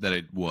imagine that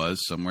it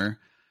was somewhere.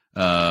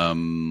 As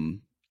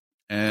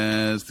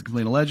the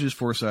complaint alleges,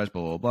 Forsage,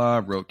 blah, blah,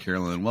 blah, wrote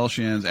Carolyn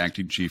Welshans,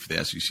 acting chief of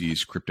the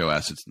SEC's crypto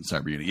assets and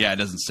cyber unit. Yeah, it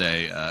doesn't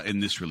say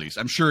in this release.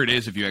 I'm sure it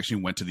is if you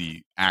actually went to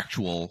the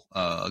actual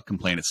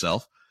complaint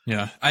itself.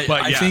 Yeah,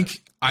 I think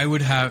I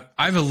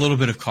have a little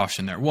bit of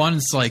caution there. One,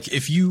 it's like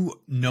if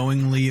you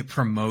knowingly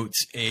promote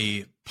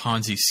a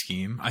Ponzi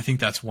scheme, I think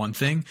that's one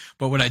thing.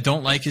 But what I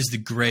don't like is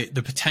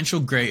the potential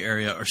gray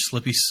area or a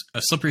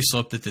slippery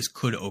slope that this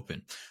could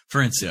open.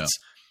 For instance,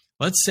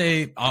 let's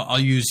say I'll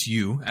use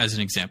you as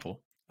an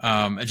example,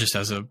 just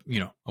as a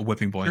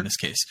whipping boy in this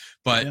case.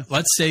 But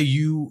let's say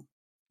you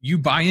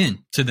buy in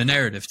to the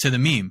narrative, to the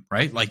meme,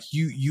 right? Like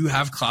you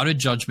have clouded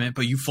judgment,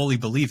 but you fully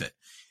believe it.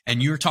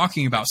 And you're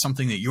talking about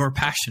something that you're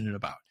passionate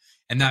about.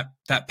 And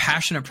that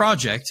passionate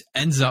project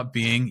ends up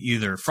being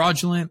either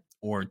fraudulent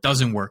or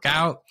doesn't work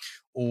out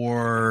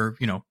or,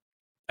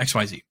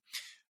 XYZ.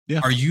 Yeah.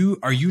 Are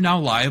you now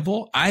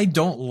liable? I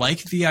don't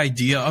like the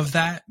idea of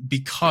that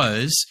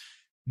because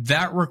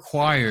that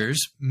requires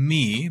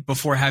me,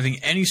 before having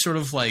any sort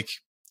of like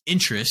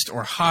interest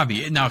or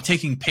hobby. Now,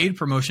 taking paid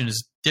promotion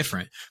is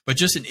different, but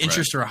just an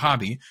interest or a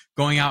hobby,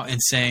 going out and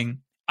saying,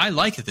 I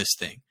like this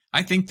thing.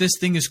 I think this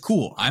thing is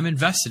cool. I'm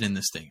invested in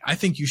this thing. I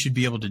think you should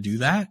be able to do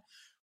that.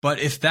 But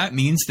if that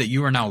means that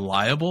you are now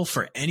liable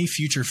for any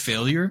future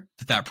failure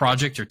that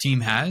project or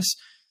team has,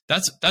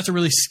 that's a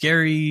really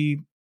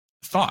scary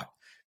thought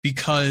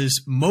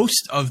because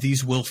most of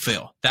these will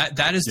fail.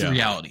 That is the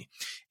reality.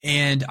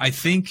 And I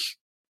think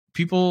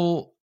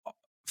people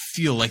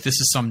feel like this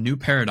is some new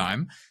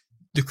paradigm.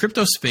 The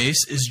crypto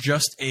space is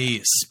just a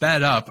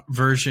sped up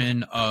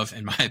version of,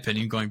 in my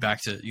opinion, going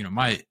back to,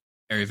 my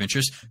area of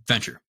interest,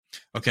 venture.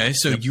 Okay,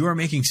 so you are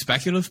making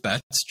speculative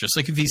bets, just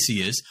like a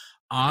VC is,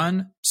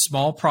 on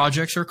small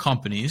projects or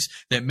companies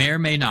that may or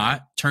may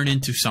not turn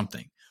into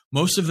something.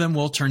 Most of them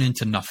will turn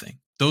into nothing.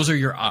 Those are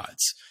your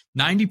odds.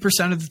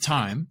 90% of the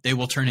time, they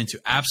will turn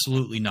into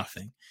absolutely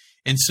nothing.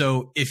 And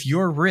so if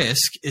your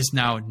risk is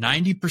now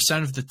 90%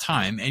 of the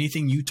time,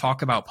 anything you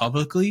talk about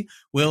publicly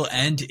will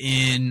end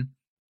in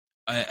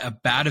a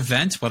bad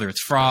event, whether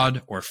it's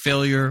fraud or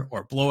failure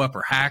or blow up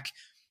or hack,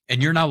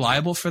 and you're now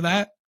liable for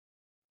that,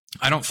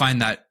 I don't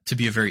find that to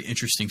be a very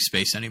interesting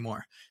space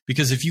anymore.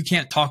 Because if you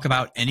can't talk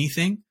about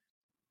anything,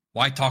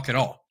 why talk at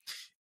all?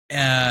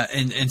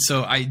 And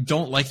so I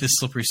don't like this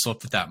slippery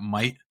slope that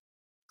might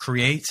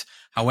create.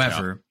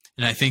 However,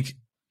 and I think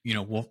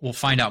we'll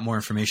find out more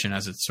information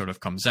as it sort of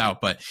comes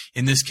out. But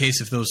in this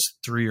case, if those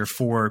 3 or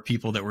 4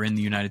 people that were in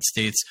the United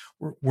States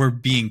were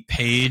being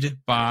paid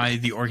by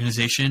the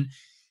organization,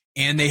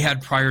 and they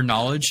had prior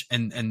knowledge,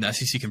 and the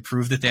SEC can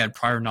prove that they had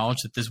prior knowledge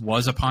that this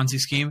was a Ponzi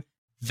scheme,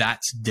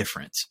 that's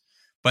different.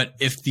 But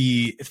if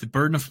the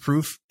burden of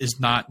proof is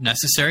not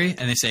necessary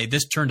and they say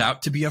this turned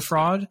out to be a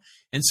fraud,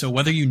 and so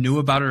whether you knew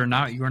about it or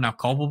not, you are now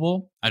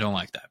culpable, I don't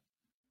like that.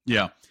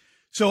 Yeah.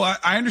 So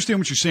I understand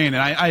what you're saying, and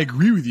I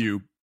agree with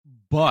you,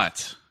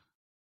 but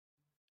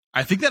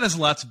I think that has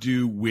a lot to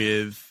do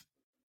with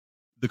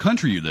the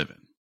country you live in.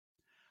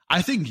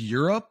 I think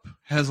Europe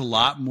has a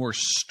lot more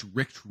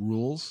strict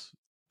rules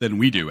than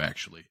we do,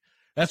 actually.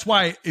 That's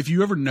why, if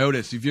you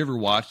ever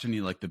watched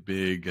any like the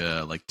big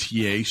like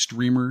TA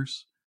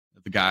streamers,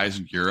 the guys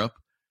in Europe,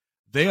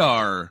 they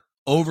are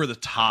over the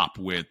top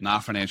with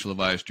not financial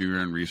advice, do your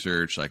own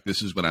research. Like,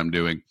 this is what I'm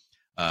doing.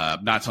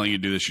 Not telling you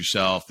to do this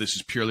yourself. This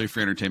is purely for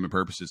entertainment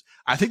purposes.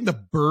 I think the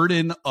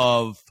burden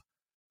of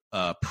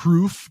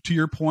proof, to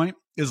your point,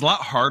 is a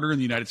lot harder in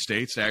the United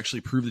States to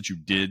actually prove that you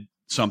did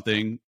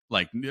something.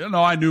 Like,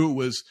 no, I knew it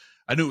was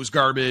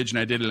garbage and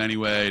I did it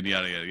anyway, and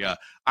yada yada yada.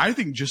 I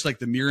think just like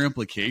the mere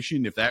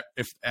implication, if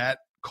that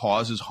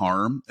causes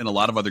harm in a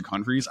lot of other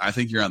countries, I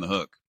think you're on the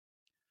hook.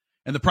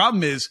 And the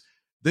problem is,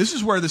 this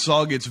is where this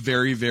all gets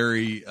very,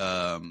 very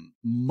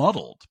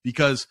muddled,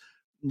 because,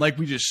 like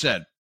we just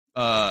said,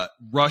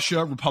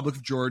 Russia, Republic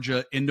of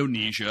Georgia,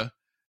 Indonesia,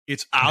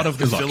 it's out of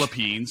the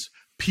Philippines.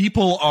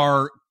 People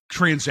are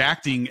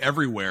transacting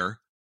everywhere.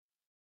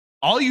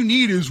 All you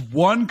need is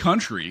one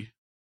country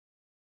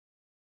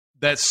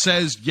that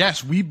says,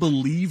 yes, we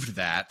believed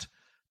that,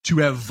 to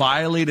have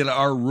violated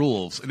our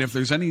rules. And if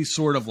there's any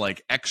sort of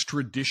like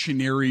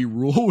extraditionary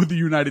rule with the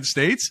United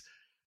States,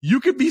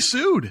 you could be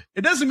sued.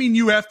 It doesn't mean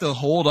you have to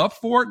hold up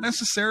for it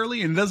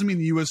necessarily, and it doesn't mean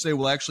the USA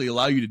will actually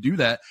allow you to do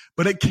that,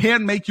 but it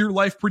can make your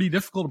life pretty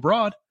difficult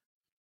abroad.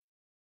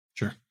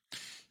 Sure.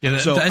 Yeah,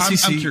 so the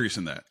SEC, I'm curious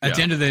in that. At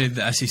the end of the day,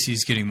 the SEC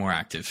is getting more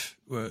active.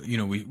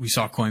 We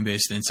saw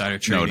Coinbase, the insider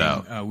trading.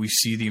 No doubt. We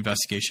see the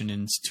investigation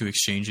into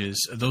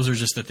exchanges. Those are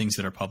just the things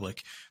that are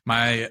public.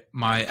 My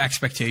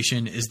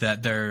expectation is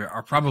that there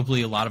are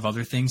probably a lot of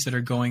other things that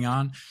are going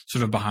on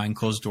sort of behind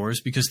closed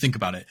doors, because think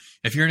about it.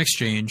 If you're an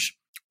exchange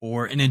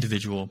or an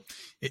individual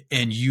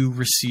and you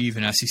receive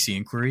an SEC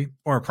inquiry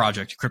or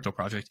a crypto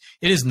project,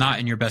 it is not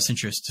in your best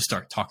interest to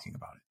start talking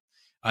about it.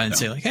 And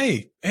say like,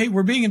 hey,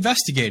 we're being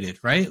investigated,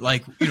 right?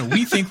 Like,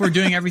 we think we're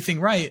doing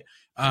everything right,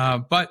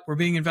 but we're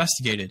being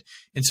investigated.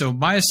 And so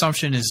my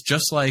assumption is,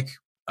 just like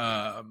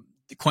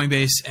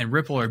Coinbase and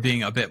Ripple are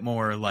being a bit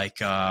more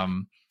like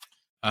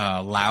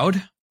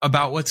loud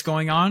about what's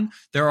going on,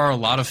 there are a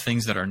lot of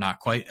things that are not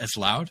quite as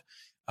loud.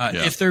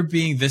 If they're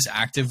being this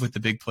active with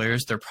the big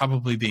players, they're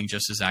probably being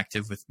just as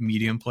active with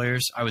medium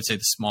players. I would say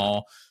the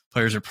small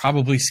players are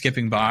probably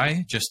skipping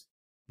by, just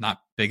not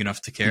big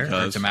enough to care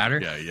or to matter.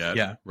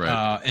 Yeah.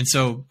 Right. And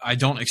so I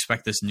don't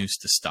expect this news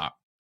to stop.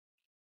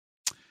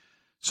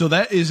 So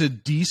that is a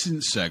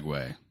decent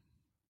segue,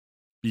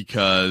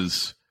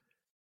 because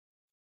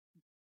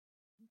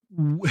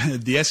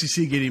the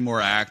SEC getting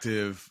more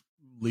active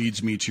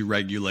leads me to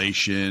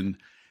regulation.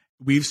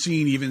 We've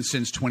seen, even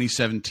since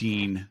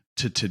 2017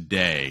 to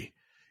today,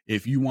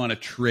 if you want to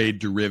trade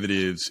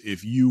derivatives,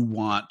 if you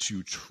want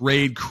to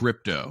trade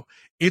crypto,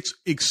 it's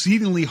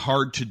exceedingly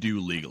hard to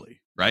do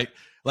legally, right?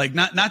 Like,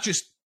 not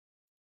just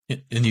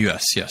in the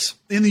U.S., yes.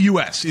 In the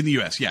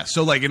U.S., yeah.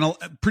 So like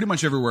pretty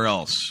much everywhere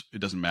else,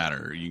 it doesn't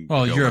matter.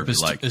 Europe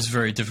is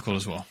very difficult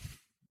as well.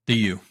 The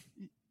EU.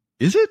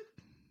 Is it?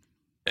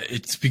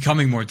 It's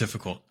becoming more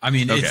difficult. I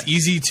mean, it's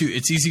easy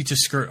to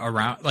skirt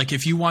around. Like,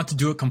 if you want to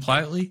do it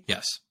compliantly,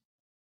 yes.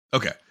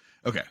 Okay.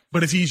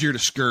 But it's easier to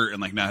skirt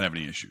and like not have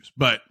any issues.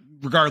 But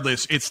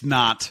regardless, it's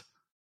not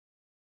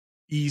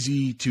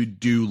easy to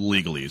do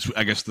legally, is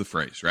I guess the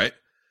phrase, right?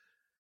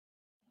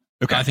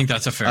 Okay. I think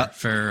that's a fair.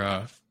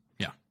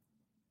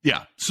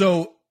 Yeah.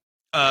 So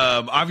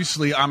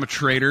obviously I'm a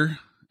trader,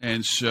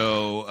 and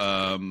so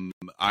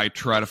I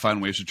try to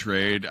find ways to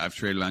trade. I've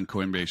traded on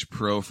Coinbase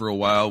Pro for a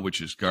while,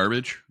 which is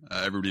garbage.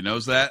 Everybody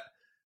knows that.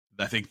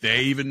 I think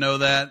they even know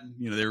that.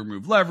 They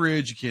remove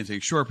leverage. You can't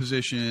take short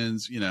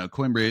positions.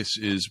 Coinbase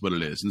is what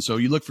it is. And so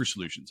you look for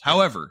solutions.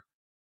 However,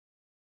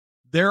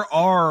 there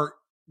are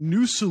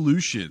new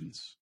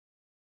solutions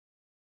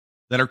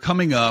that are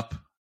coming up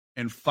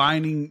and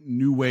finding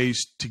new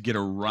ways to get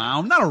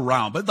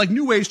but like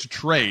new ways to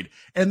trade.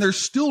 And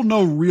there's still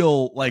no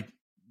real like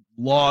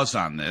laws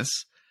on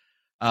this.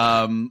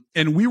 And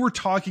we were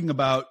talking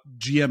about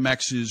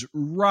GMX's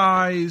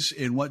rise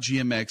and what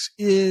GMX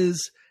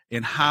is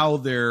and how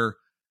they're,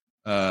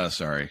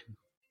 sorry.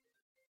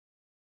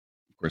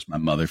 Of course, my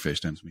mother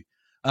FaceTimes me.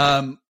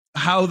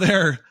 How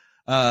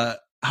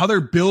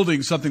they're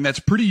building something that's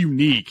pretty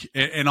unique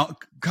and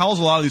calls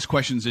a lot of these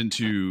questions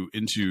into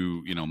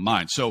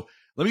mind. So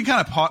let me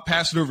kind of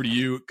pass it over to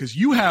you, because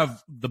you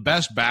have the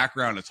best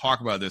background to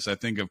talk about this, I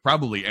think, of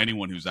probably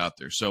anyone who's out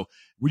there. So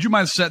would you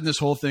mind setting this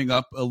whole thing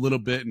up a little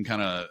bit and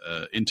kind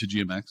of into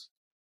GMX?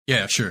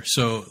 Yeah, sure.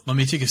 So let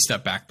me take a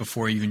step back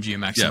before even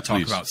GMX and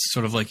talk about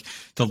sort of like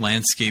the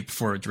landscape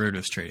for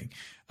derivatives trading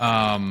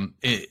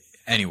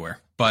anywhere.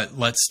 But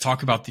let's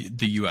talk about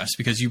the US,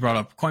 because you brought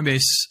up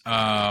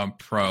Coinbase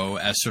Pro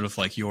as sort of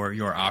like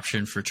your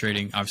option for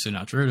trading, obviously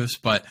not derivatives,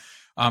 but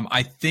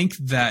I think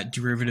that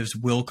derivatives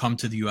will come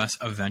to the US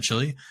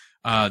eventually.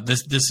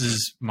 This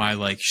is my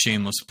like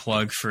shameless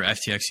plug for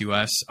FTX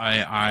US.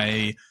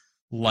 I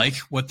like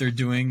what they're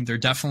doing. They're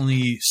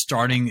definitely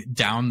starting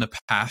down the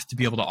path to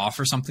be able to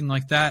offer something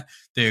like that.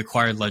 They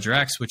acquired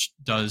LedgerX, which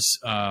does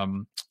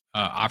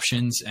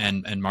options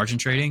and margin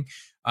trading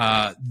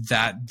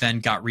that then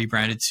got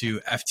rebranded to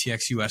FTX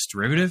US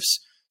derivatives.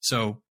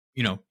 So,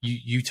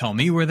 you tell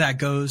me where that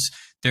goes.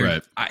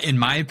 Right. In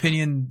my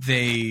opinion,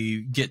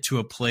 they get to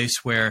a place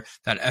where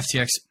that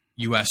FTX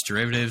US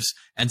derivatives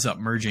ends up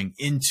merging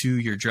into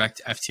your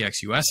direct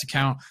FTX US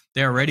account.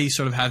 They already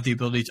sort of have the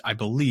ability, I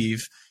believe,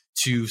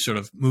 to sort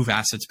of move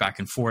assets back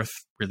and forth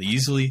really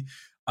easily.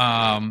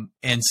 And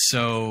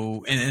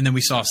then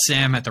we saw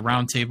Sam at the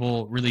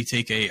roundtable really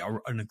take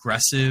an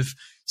aggressive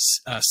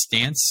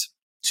stance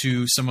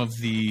to some of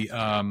the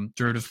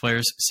derivative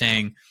players,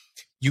 saying,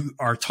 you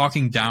are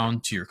talking down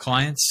to your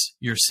clients.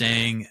 You're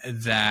saying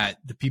that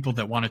the people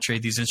that want to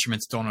trade these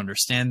instruments don't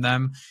understand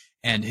them.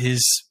 And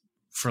his,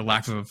 for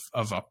lack of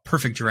a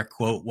perfect direct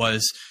quote,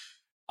 was,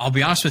 I'll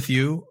be honest with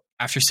you,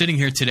 after sitting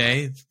here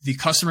today, the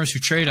customers who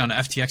trade on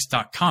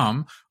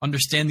FTX.com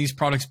understand these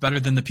products better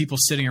than the people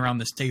sitting around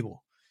this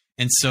table.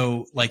 And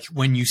so, like,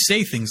 when you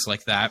say things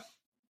like that,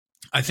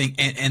 I think,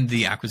 and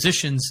the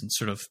acquisitions and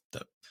sort of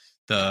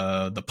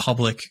the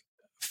public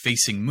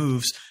facing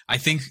moves, I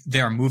think they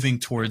are moving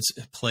towards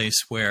a place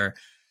where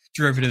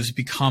derivatives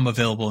become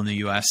available in the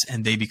US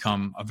and they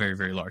become a very,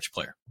 very large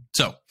player.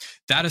 So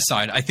that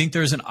aside, I think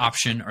there's an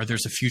option, or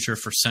there's a future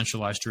for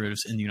centralized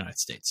derivatives in the United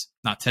States.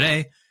 Not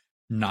today,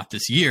 not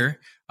this year,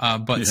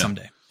 but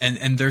someday.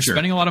 And they're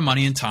spending a lot of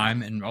money and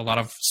time, and a lot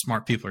of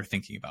smart people are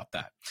thinking about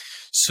that.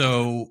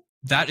 So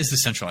that is the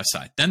centralized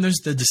side. Then there's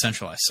the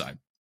decentralized side.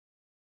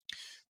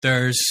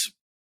 There's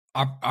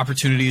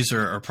opportunities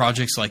or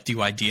projects like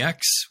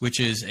DYDX, which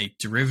is a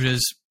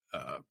derivatives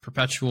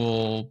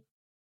perpetual,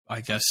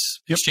 I guess,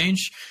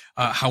 exchange.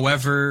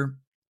 However,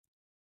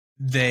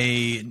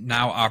 they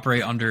now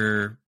operate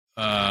under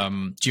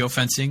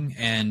geofencing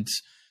and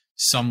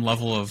some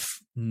level of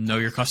know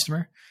your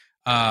customer.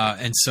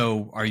 And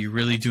so are you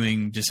really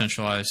doing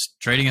decentralized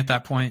trading at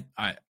that point?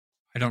 I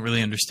don't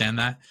really understand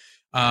that.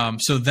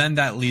 So then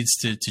that leads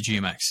to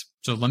GMX.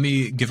 So let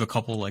me give a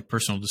couple like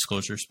personal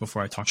disclosures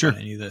before I talk about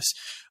any of this.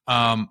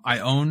 I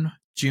own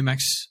GMX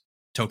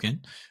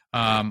token.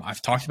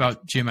 I've talked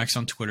about GMX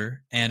on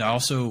Twitter, and I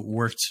also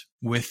worked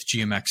with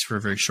GMX for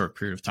a very short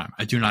period of time.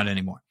 I do not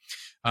anymore.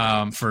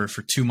 For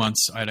 2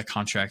 months, I had a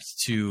contract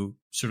to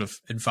sort of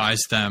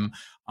advise them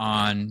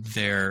on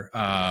their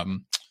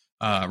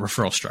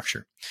referral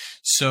structure.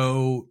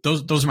 So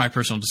those are my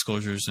personal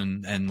disclosures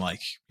and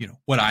like,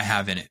 what I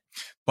have in it.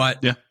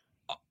 But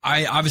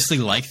I obviously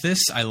like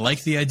this. I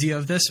like the idea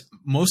of this,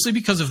 mostly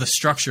because of the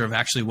structure of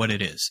actually what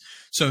it is.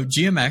 So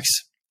GMX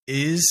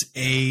is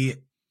a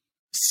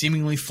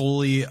seemingly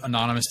fully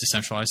anonymous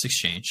decentralized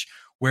exchange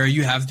where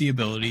you have the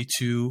ability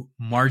to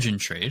margin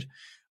trade.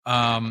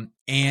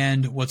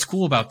 And what's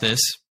cool about this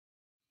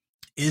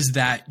is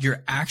that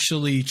you're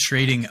actually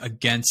trading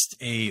against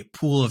a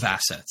pool of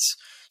assets.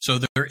 So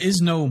there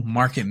is no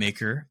market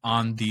maker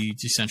on the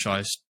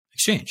decentralized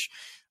exchange.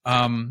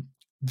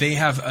 They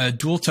have a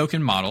dual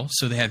token model.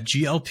 So they have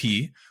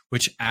GLP,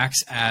 which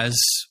acts as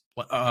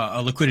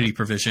a liquidity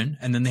provision.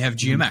 And then they have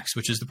GMX,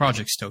 which is the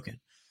project's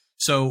token.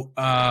 So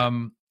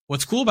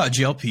what's cool about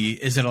GLP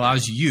is it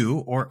allows you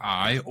or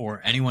I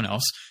or anyone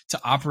else to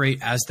operate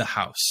as the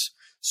house.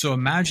 So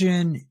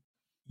imagine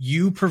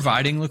you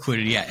providing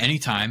liquidity at any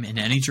time in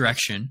any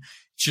direction.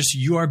 It's just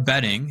you are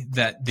betting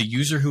that the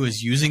user who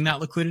is using that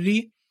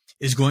liquidity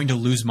is going to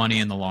lose money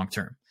in the long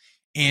term.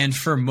 And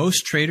for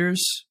most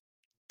traders,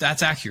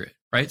 that's accurate,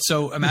 right?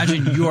 So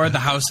imagine you are the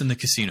house in the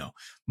casino.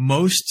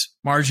 Most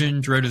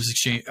margin derivatives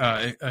exchange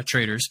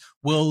traders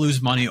will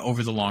lose money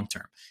over the long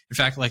term. In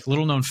fact, like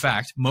little known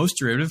fact, most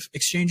derivative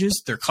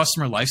exchanges, their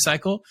customer life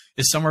cycle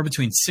is somewhere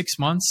between 6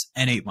 months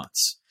and 8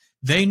 months.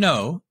 They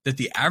know that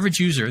the average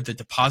user that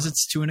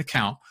deposits to an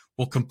account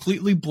will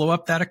completely blow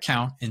up that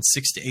account in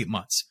 6 to 8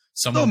 months.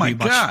 Some will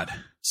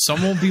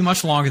be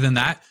much longer than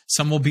that.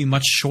 Some will be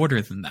much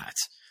shorter than that.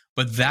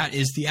 But that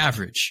is the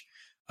average.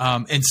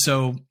 And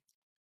so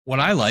what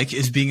I like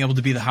is being able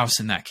to be the house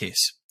in that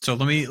case. So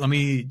let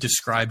me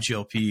describe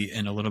GLP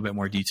in a little bit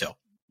more detail.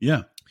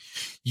 Yeah.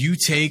 You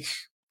take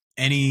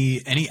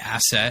any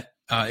asset.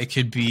 It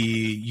could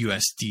be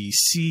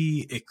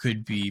USDC, it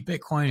could be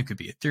Bitcoin, it could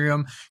be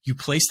Ethereum. You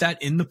place that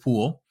in the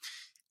pool,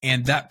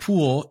 and that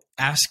pool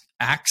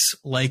acts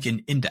like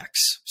an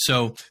index.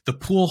 So the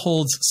pool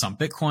holds some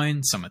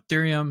Bitcoin, some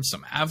Ethereum,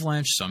 some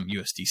Avalanche, some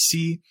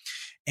USDC,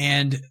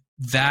 and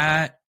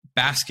that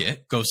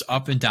basket goes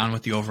up and down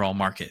with the overall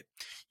market.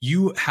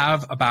 You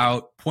have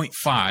about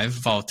 0.5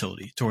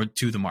 volatility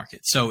to the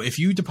market. So if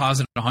you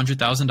deposit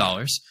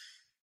 $100,000,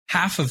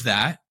 half of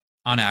that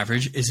on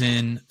average is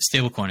in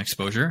stablecoin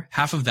exposure.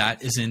 Half of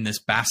that is in this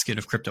basket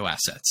of crypto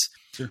assets.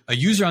 Sure. A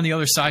user on the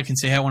other side can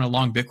say, hey, I want to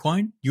long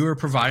Bitcoin. You're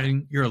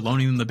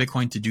loaning them the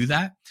Bitcoin to do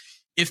that.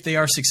 If they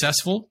are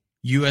successful,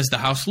 you as the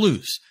house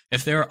lose.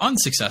 If they are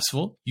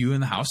unsuccessful, you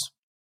and the house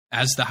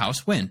as the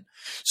house win.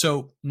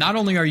 So not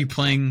only are you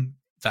playing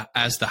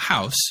as the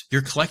house,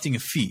 you're collecting a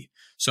fee.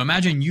 So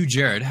imagine you,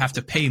 Jared, have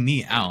to pay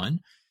me, Alan,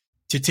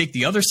 to take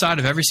the other side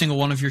of every single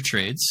one of your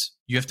trades.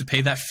 You have to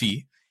pay that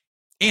fee.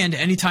 And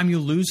anytime you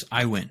lose,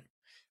 I win.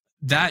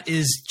 that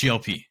is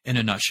GLP in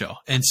a nutshell.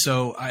 And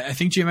so I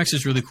think GMX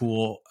is really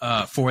cool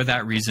for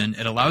that reason.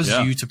 It allows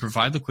you to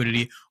provide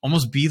liquidity,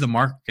 almost be the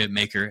market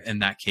maker in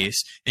that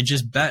case, and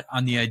just bet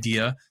on the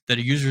idea that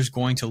a user is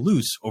going to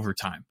lose over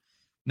time.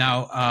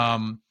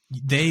 Now,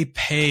 they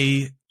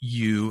pay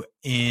you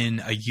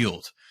in a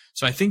yield.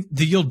 So I think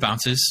the yield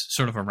bounces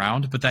sort of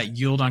around, but that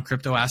yield on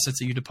crypto assets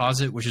that you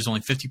deposit, which is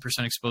only 50%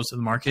 exposed to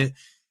the market,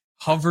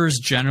 hovers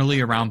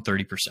generally around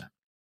 30%.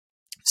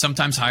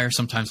 Sometimes higher,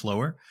 sometimes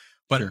lower.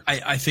 But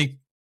I think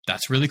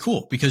that's really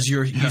cool because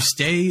you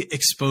stay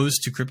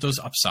exposed to crypto's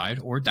upside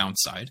or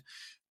downside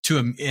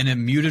in a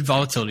muted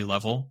volatility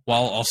level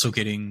while also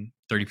getting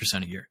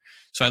 30% a year.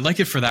 So I like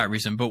it for that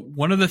reason. But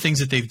one of the things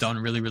that they've done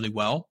really, really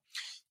well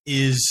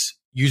is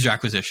user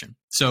acquisition.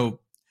 So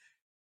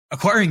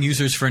acquiring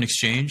users for an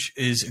exchange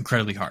is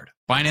incredibly hard.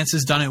 Binance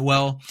has done it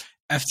well.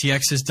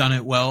 FTX has done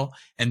it well.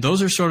 And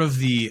those are sort of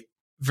the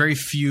very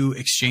few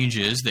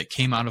exchanges that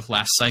came out of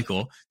last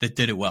cycle that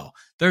did it well.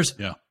 There's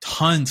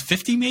tons,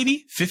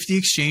 50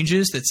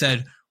 exchanges that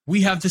said,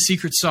 we have the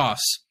secret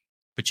sauce,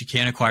 but you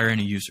can't acquire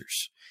any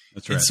users.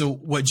 That's right. And so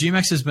what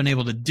GMX has been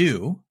able to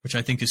do, which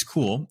I think is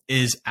cool,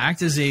 is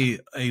act as a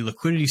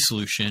liquidity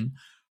solution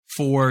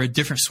for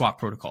different swap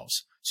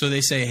protocols. So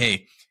they say,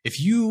 hey, if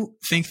you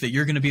think that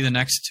you're going to be the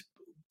next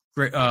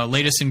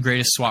latest and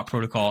greatest swap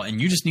protocol and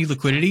you just need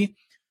liquidity,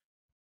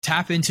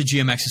 tap into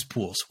GMX's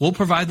pools. We'll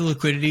provide the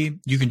liquidity.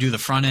 You can do the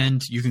front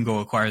end. You can go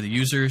acquire the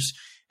users.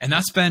 And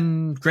that's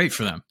been great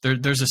for them.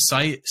 There's a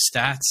site,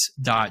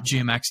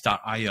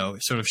 stats.gmx.io.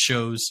 It sort of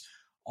shows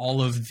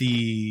all of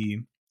the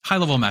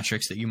high-level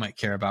metrics that you might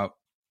care about.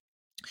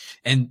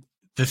 And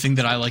the thing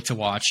that I like to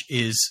watch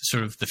is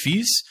sort of the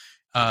fees,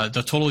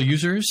 the total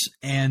users,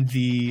 and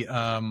the,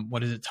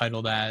 what is it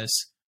titled as?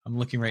 I'm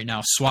looking right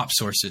now, swap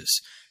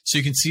sources. So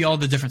you can see all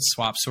the different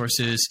swap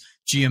sources,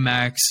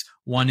 GMX,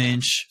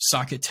 1inch,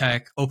 Socket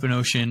Tech,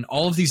 OpenOcean,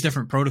 all of these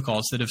different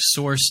protocols that have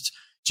sourced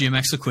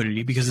GMX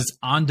liquidity because it's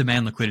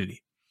on-demand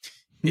liquidity.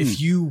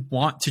 If you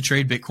want to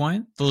trade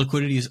Bitcoin, the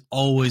liquidity is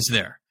always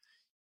there,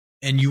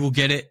 and you will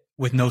get it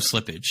with no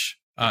slippage.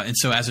 And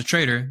so as a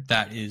trader,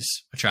 that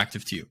is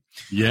attractive to you.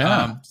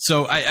 Yeah.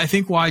 So I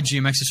think why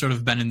GMX has sort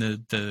of been in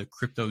the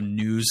crypto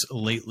news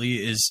lately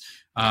is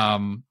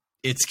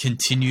it's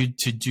continued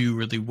to do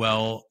really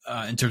well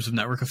in terms of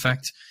network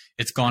effect.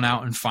 It's gone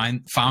out and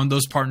found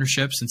those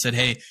partnerships and said,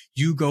 hey,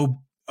 you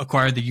go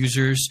acquire the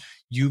users,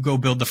 you go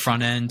build the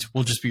front end,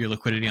 we'll just be your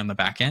liquidity on the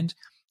back end.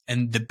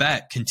 And the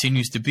bet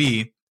continues to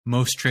be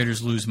most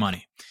traders lose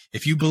money.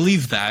 If you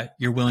believe that,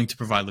 you're willing to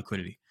provide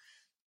liquidity.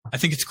 I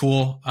think it's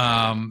cool.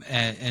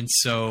 And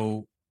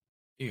so,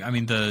 I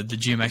mean, the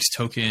GMX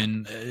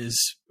token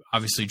is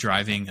obviously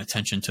driving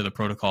attention to the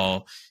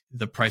protocol.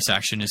 The price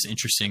action is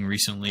interesting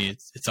recently.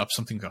 It's up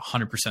something like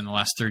 100% in the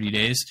last 30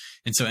 days.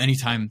 And so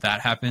anytime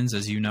that happens,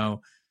 as you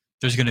know,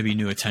 there's going to be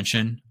new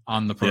attention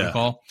on the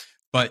protocol. Yeah.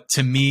 But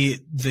to me,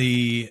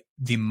 the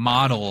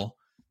model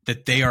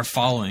that they are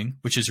following,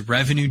 which is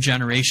revenue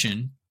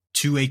generation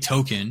to a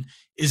token,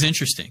 is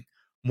interesting.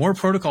 More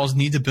protocols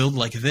need to build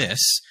like this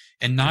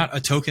and not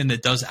a token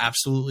that does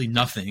absolutely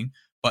nothing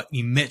but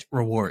emit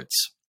rewards.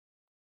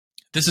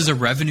 This is a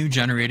revenue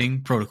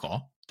generating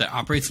protocol that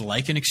operates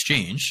like an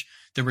exchange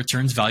that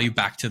returns value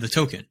back to the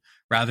token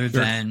rather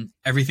than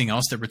everything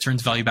else that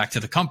returns value back to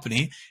the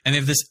company. And they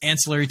have this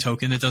ancillary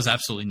token that does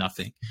absolutely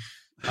nothing.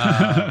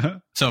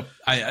 So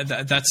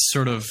that's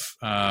sort of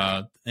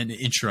an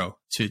intro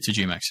to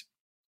GMX.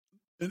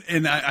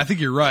 And I think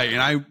you're right.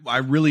 And I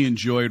really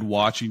enjoyed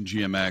watching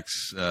GMX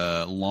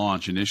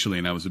launch initially,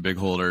 and I was a big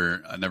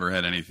holder. I never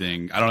had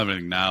anything. I don't have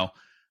anything now.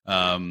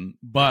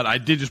 But I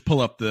did just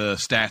pull up the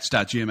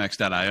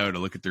stats.gmx.io to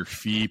look at their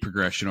fee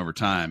progression over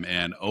time.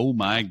 And oh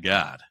my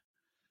God,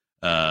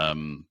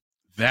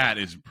 that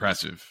is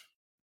impressive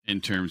in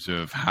terms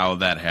of how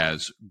that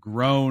has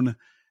grown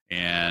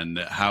and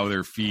how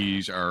their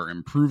fees are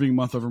improving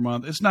month over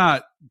month. It's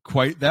not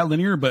quite that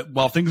linear, but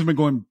while things have been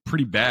going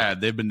pretty bad,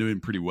 they've been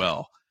doing pretty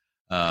well.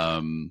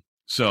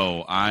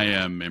 So I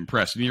am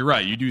impressed. And you're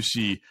right. You do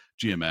see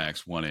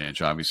GMX,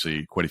 1inch,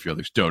 obviously quite a few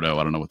others. Dodo,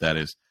 I don't know what that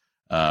is.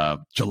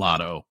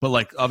 Gelato, but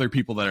like other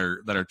people that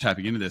are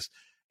tapping into this.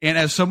 And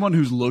as someone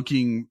who's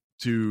looking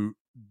to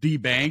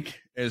debank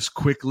as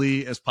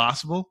quickly as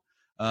possible,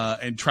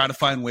 and try to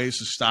find ways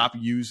to stop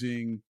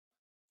using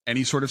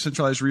any sort of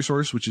centralized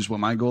resource, which is what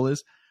my goal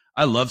is,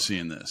 I love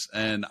seeing this.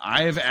 And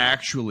I've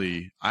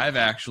actually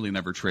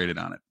never traded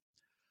on it.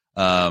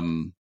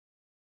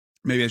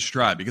 Maybe I should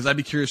try, because I'd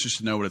be curious just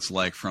to know what it's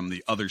like from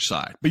the other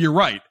side. But you're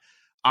right.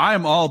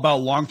 I'm all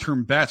about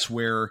long-term bets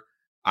where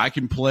I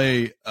can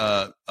play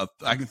I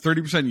can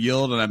 30%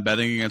 yield, and I'm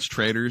betting against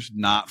traders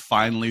not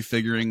finally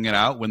figuring it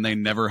out when they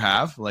never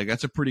have. Like,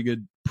 that's a pretty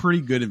good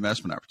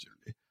investment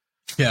opportunity.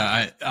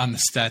 Yeah, on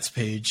the stats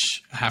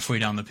page, halfway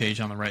down the page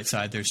on the right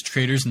side, there's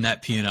traders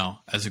net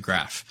P&L as a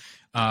graph.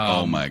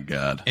 Oh my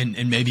God!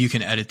 And maybe you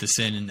can edit this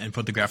in and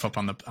put the graph up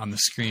on the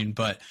screen.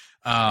 But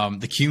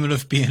the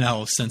cumulative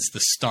P&L since the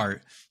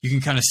start, you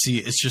can kind of see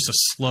it's just a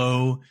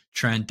slow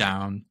trend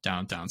down.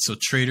 So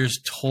traders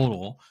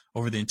total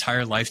over the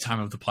entire lifetime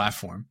of the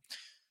platform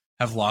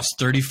have lost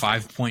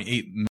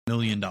 $35.8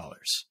 million.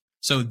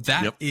 So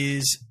that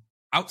is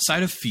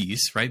outside of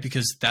fees, right?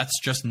 Because that's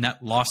just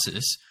net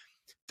losses.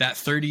 That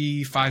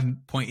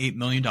 $35.8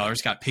 million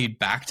got paid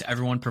back to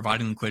everyone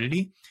providing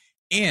liquidity.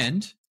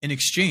 And in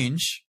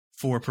exchange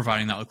for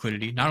providing that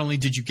liquidity, not only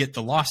did you get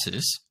the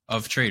losses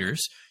of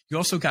traders, you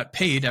also got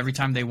paid every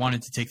time they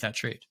wanted to take that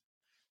trade.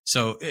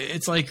 So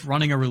it's like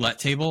running a roulette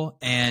table.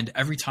 And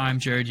every time,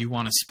 Jared, you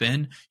want to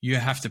spin, you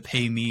have to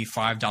pay me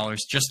 $5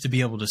 just to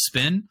be able to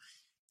spin.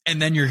 And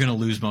then you're going to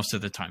lose most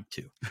of the time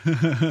too.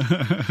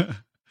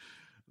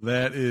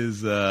 That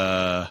is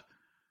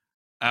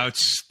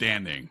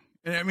outstanding.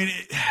 I mean,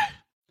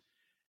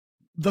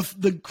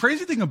 the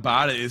crazy thing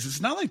about it is it's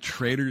not like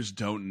traders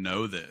don't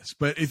know this,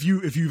 but if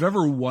you've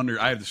ever wondered,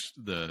 I have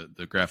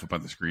the graph up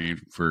on the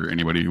screen for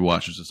anybody who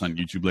watches this on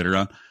YouTube later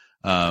on.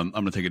 I'm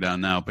going to take it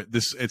down now, but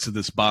it's at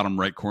this bottom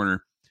right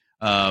corner.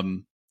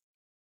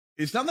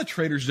 It's not that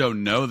traders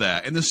don't know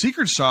that. And the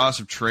secret sauce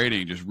of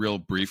trading, just real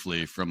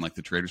briefly from like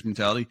the trader's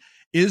mentality,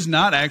 is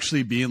not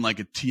actually being like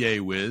a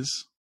TA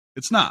whiz.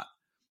 It's not.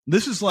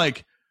 This is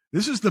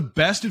the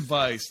best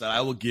advice that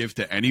I will give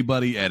to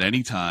anybody at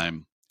any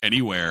time,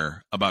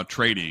 anywhere about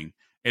trading.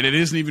 And it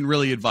isn't even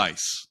really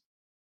advice.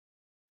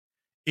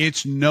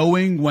 It's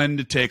knowing when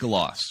to take a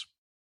loss.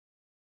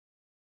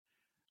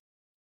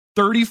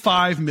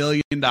 $35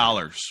 million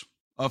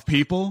of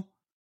people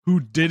who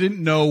didn't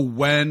know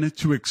when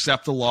to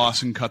accept the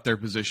loss and cut their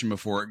position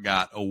before it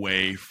got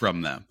away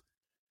from them.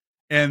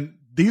 And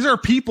these are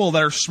people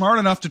that are smart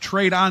enough to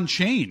trade on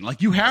chain.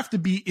 Like, you have to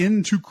be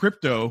into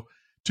crypto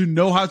to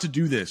know how to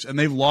do this. And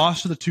they've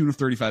lost to the tune of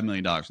 $35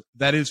 million.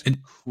 That is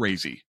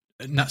crazy.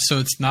 So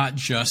it's not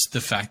just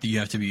the fact that you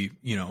have to be,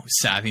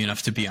 savvy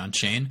enough to be on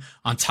chain.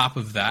 On top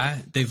of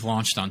that, they've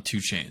launched on 2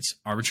 chains,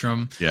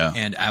 Arbitrum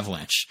and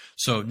Avalanche.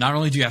 So not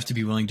only do you have to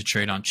be willing to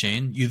trade on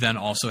chain, you then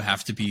also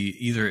have to be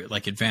either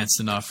like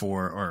advanced enough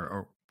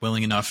or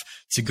willing enough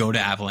to go to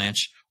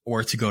Avalanche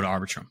or to go to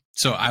Arbitrum.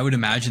 So I would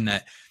imagine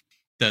that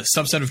the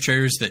subset of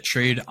traders that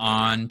trade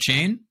on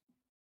chain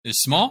is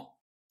small.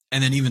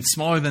 And then even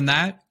smaller than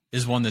that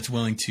is one that's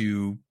willing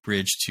to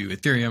bridge to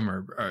Ethereum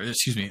or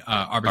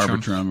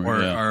Arbitrum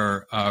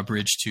or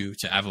bridge to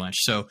Avalanche.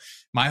 So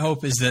my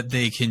hope is that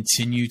they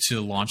continue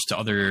to launch to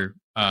other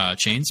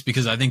chains,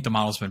 because I think the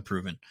model's been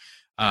proven.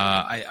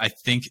 I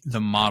think the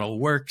model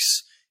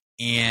works,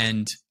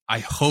 and I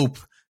hope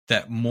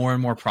that more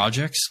and more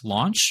projects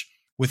launch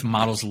with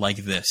models like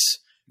this.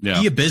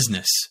 Be a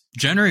business,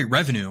 generate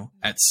revenue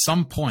at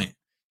some point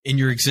in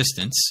your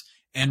existence,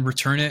 and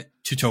return it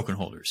to token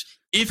holders.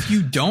 If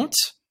you don't,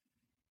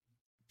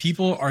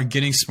 people are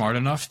getting smart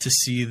enough to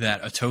see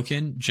that a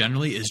token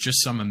generally is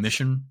just some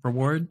emission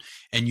reward,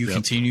 and you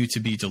continue to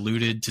be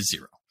diluted to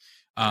zero.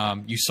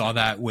 You saw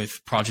that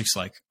with projects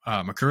like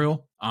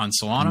Mercurial on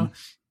Solana. Mm-hmm.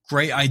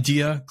 Great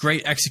idea,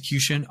 great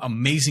execution,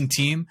 amazing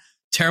team,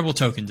 terrible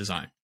token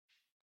design.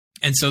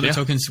 And so the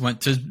tokens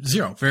went to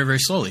zero very, very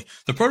slowly.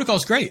 The protocol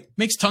is great,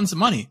 makes tons of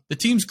money. The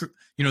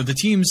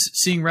team's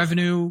seeing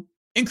revenue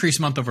increase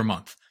month over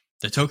month.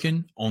 The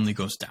token only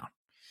goes down.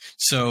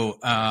 So,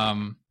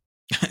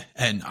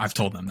 and I've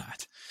told them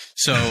that.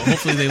 So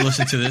hopefully they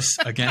listen to this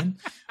again.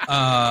 But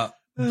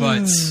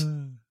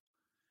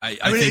I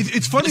think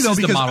it's funny though, is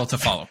because the model to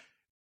follow.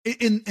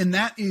 And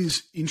that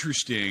is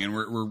interesting, and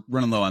we're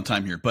running low on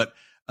time here. But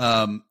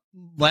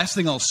last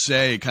thing I'll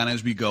say, kind of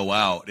as we go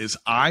out, is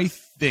I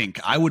think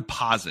I would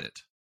posit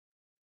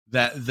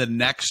that the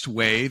next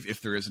wave,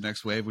 if there is a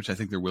next wave, which I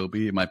think there will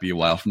be, it might be a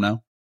while from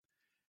now,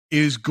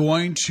 is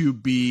going to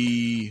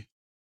be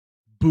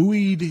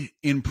buoyed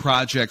in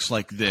projects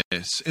like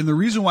this. And the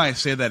reason why I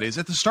say that is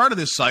at the start of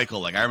this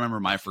cycle, like I remember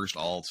my first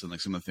alts and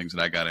like some of the things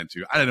that I got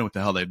into, I didn't know what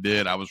the hell they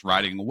did. I was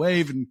riding a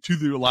wave, and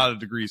to a lot of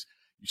degrees,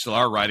 you still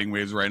are riding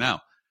waves right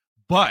now.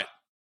 But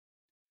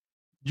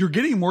you're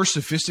getting more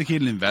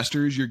sophisticated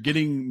investors. You're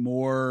getting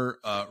more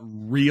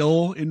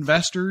real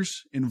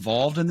investors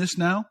involved in this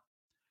now.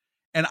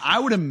 And I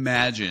would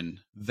imagine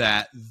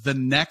that the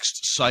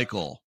next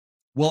cycle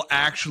will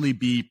actually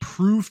be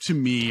prove to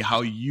me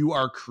how you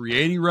are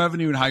creating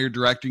revenue and how you're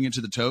directing it to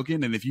the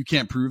token. And if you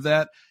can't prove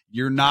that,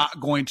 you're not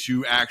going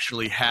to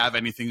actually have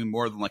anything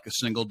more than like a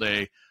single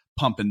day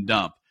pump and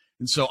dump.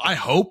 And so I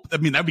hope,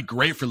 that'd be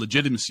great for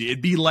legitimacy.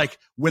 It'd be like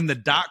when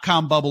the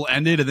 .com bubble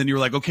ended, and then you were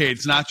like, okay,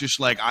 it's not just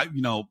like,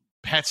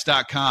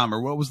 pets.com,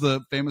 or what was the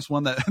famous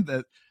one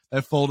that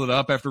folded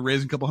up after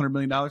raising a couple $100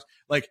 million?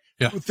 Like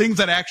things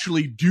that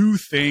actually do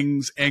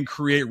things and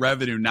create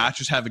revenue, not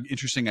just have an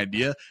interesting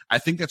idea. I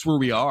think that's where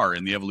we are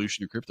in the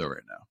evolution of crypto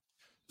right now.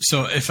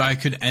 So if I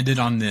could end it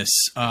on this,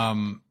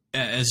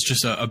 as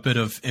just a bit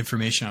of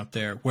information out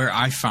there, where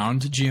I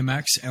found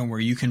GMX and where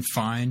you can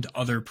find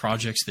other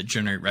projects that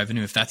generate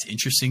revenue, if that's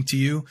interesting to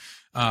you,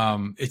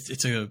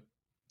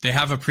 they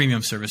have a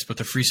premium service, but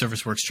the free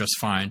service works just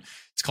fine.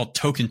 It's called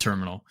Token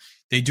Terminal.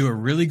 They do a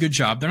really good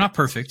job. They're not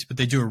perfect, but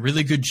they do a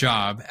really good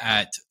job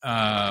at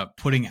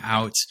putting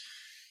out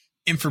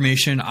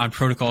information on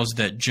protocols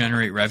that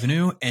generate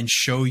revenue and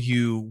show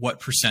you what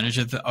percentage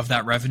of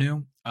that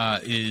revenue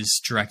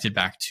is directed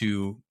back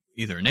to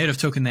either a native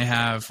token they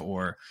have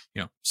or,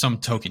 some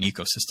token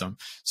ecosystem.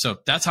 So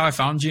that's how I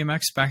found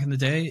GMX back in the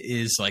day.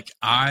 Is like,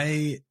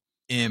 I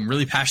am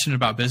really passionate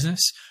about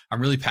business.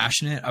 I'm really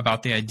passionate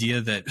about the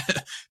idea that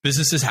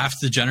businesses have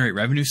to generate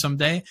revenue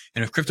someday.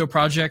 And if crypto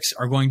projects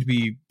are going to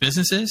be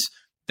businesses,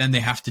 then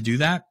they have to do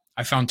that.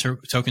 I found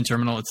Token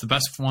Terminal. It's the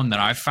best one that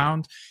I've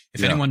found.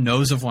 If anyone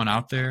knows of one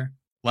out there,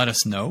 let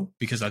us know,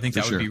 because I think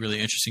that would be really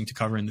interesting to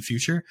cover in the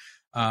future.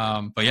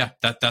 But yeah,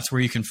 that's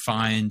where you can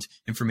find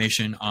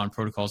information on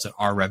protocols that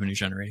are revenue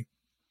generating.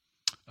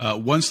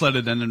 One slight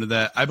addendum to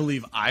that. I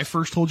believe I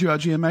first told you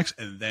about GMX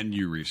and then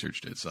you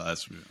researched it. So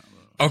that's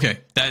okay.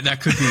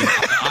 That could be.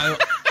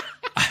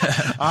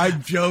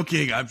 I'm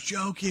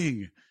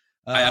joking.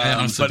 I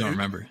honestly don't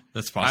remember.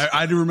 That's possible.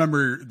 I do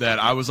remember that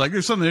I was like,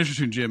 there's something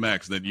interesting in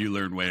GMX, that you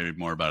learned way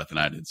more about it than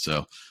I did.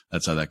 So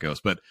that's how that goes.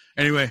 But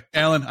anyway,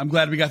 Alan, I'm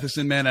glad we got this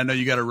in, man. I know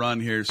you got to run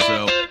here.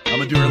 So I'm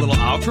going to do our little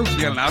outro. So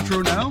we got an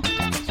outro now.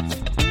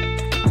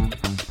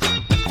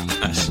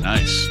 That's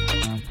nice.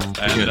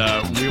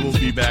 And we will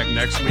be back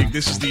next week.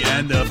 This is the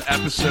end of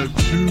episode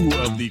 2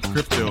 of the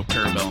Crypto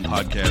Parabellum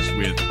podcast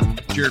with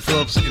Jared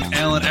Phillips and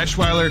Alan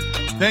Eschweiler.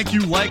 Thank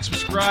you. Like,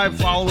 subscribe,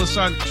 follow us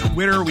on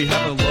Twitter. We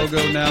have a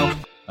logo now.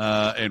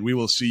 And we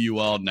will see you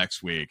all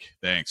next week.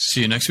 Thanks.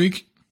 See you next week.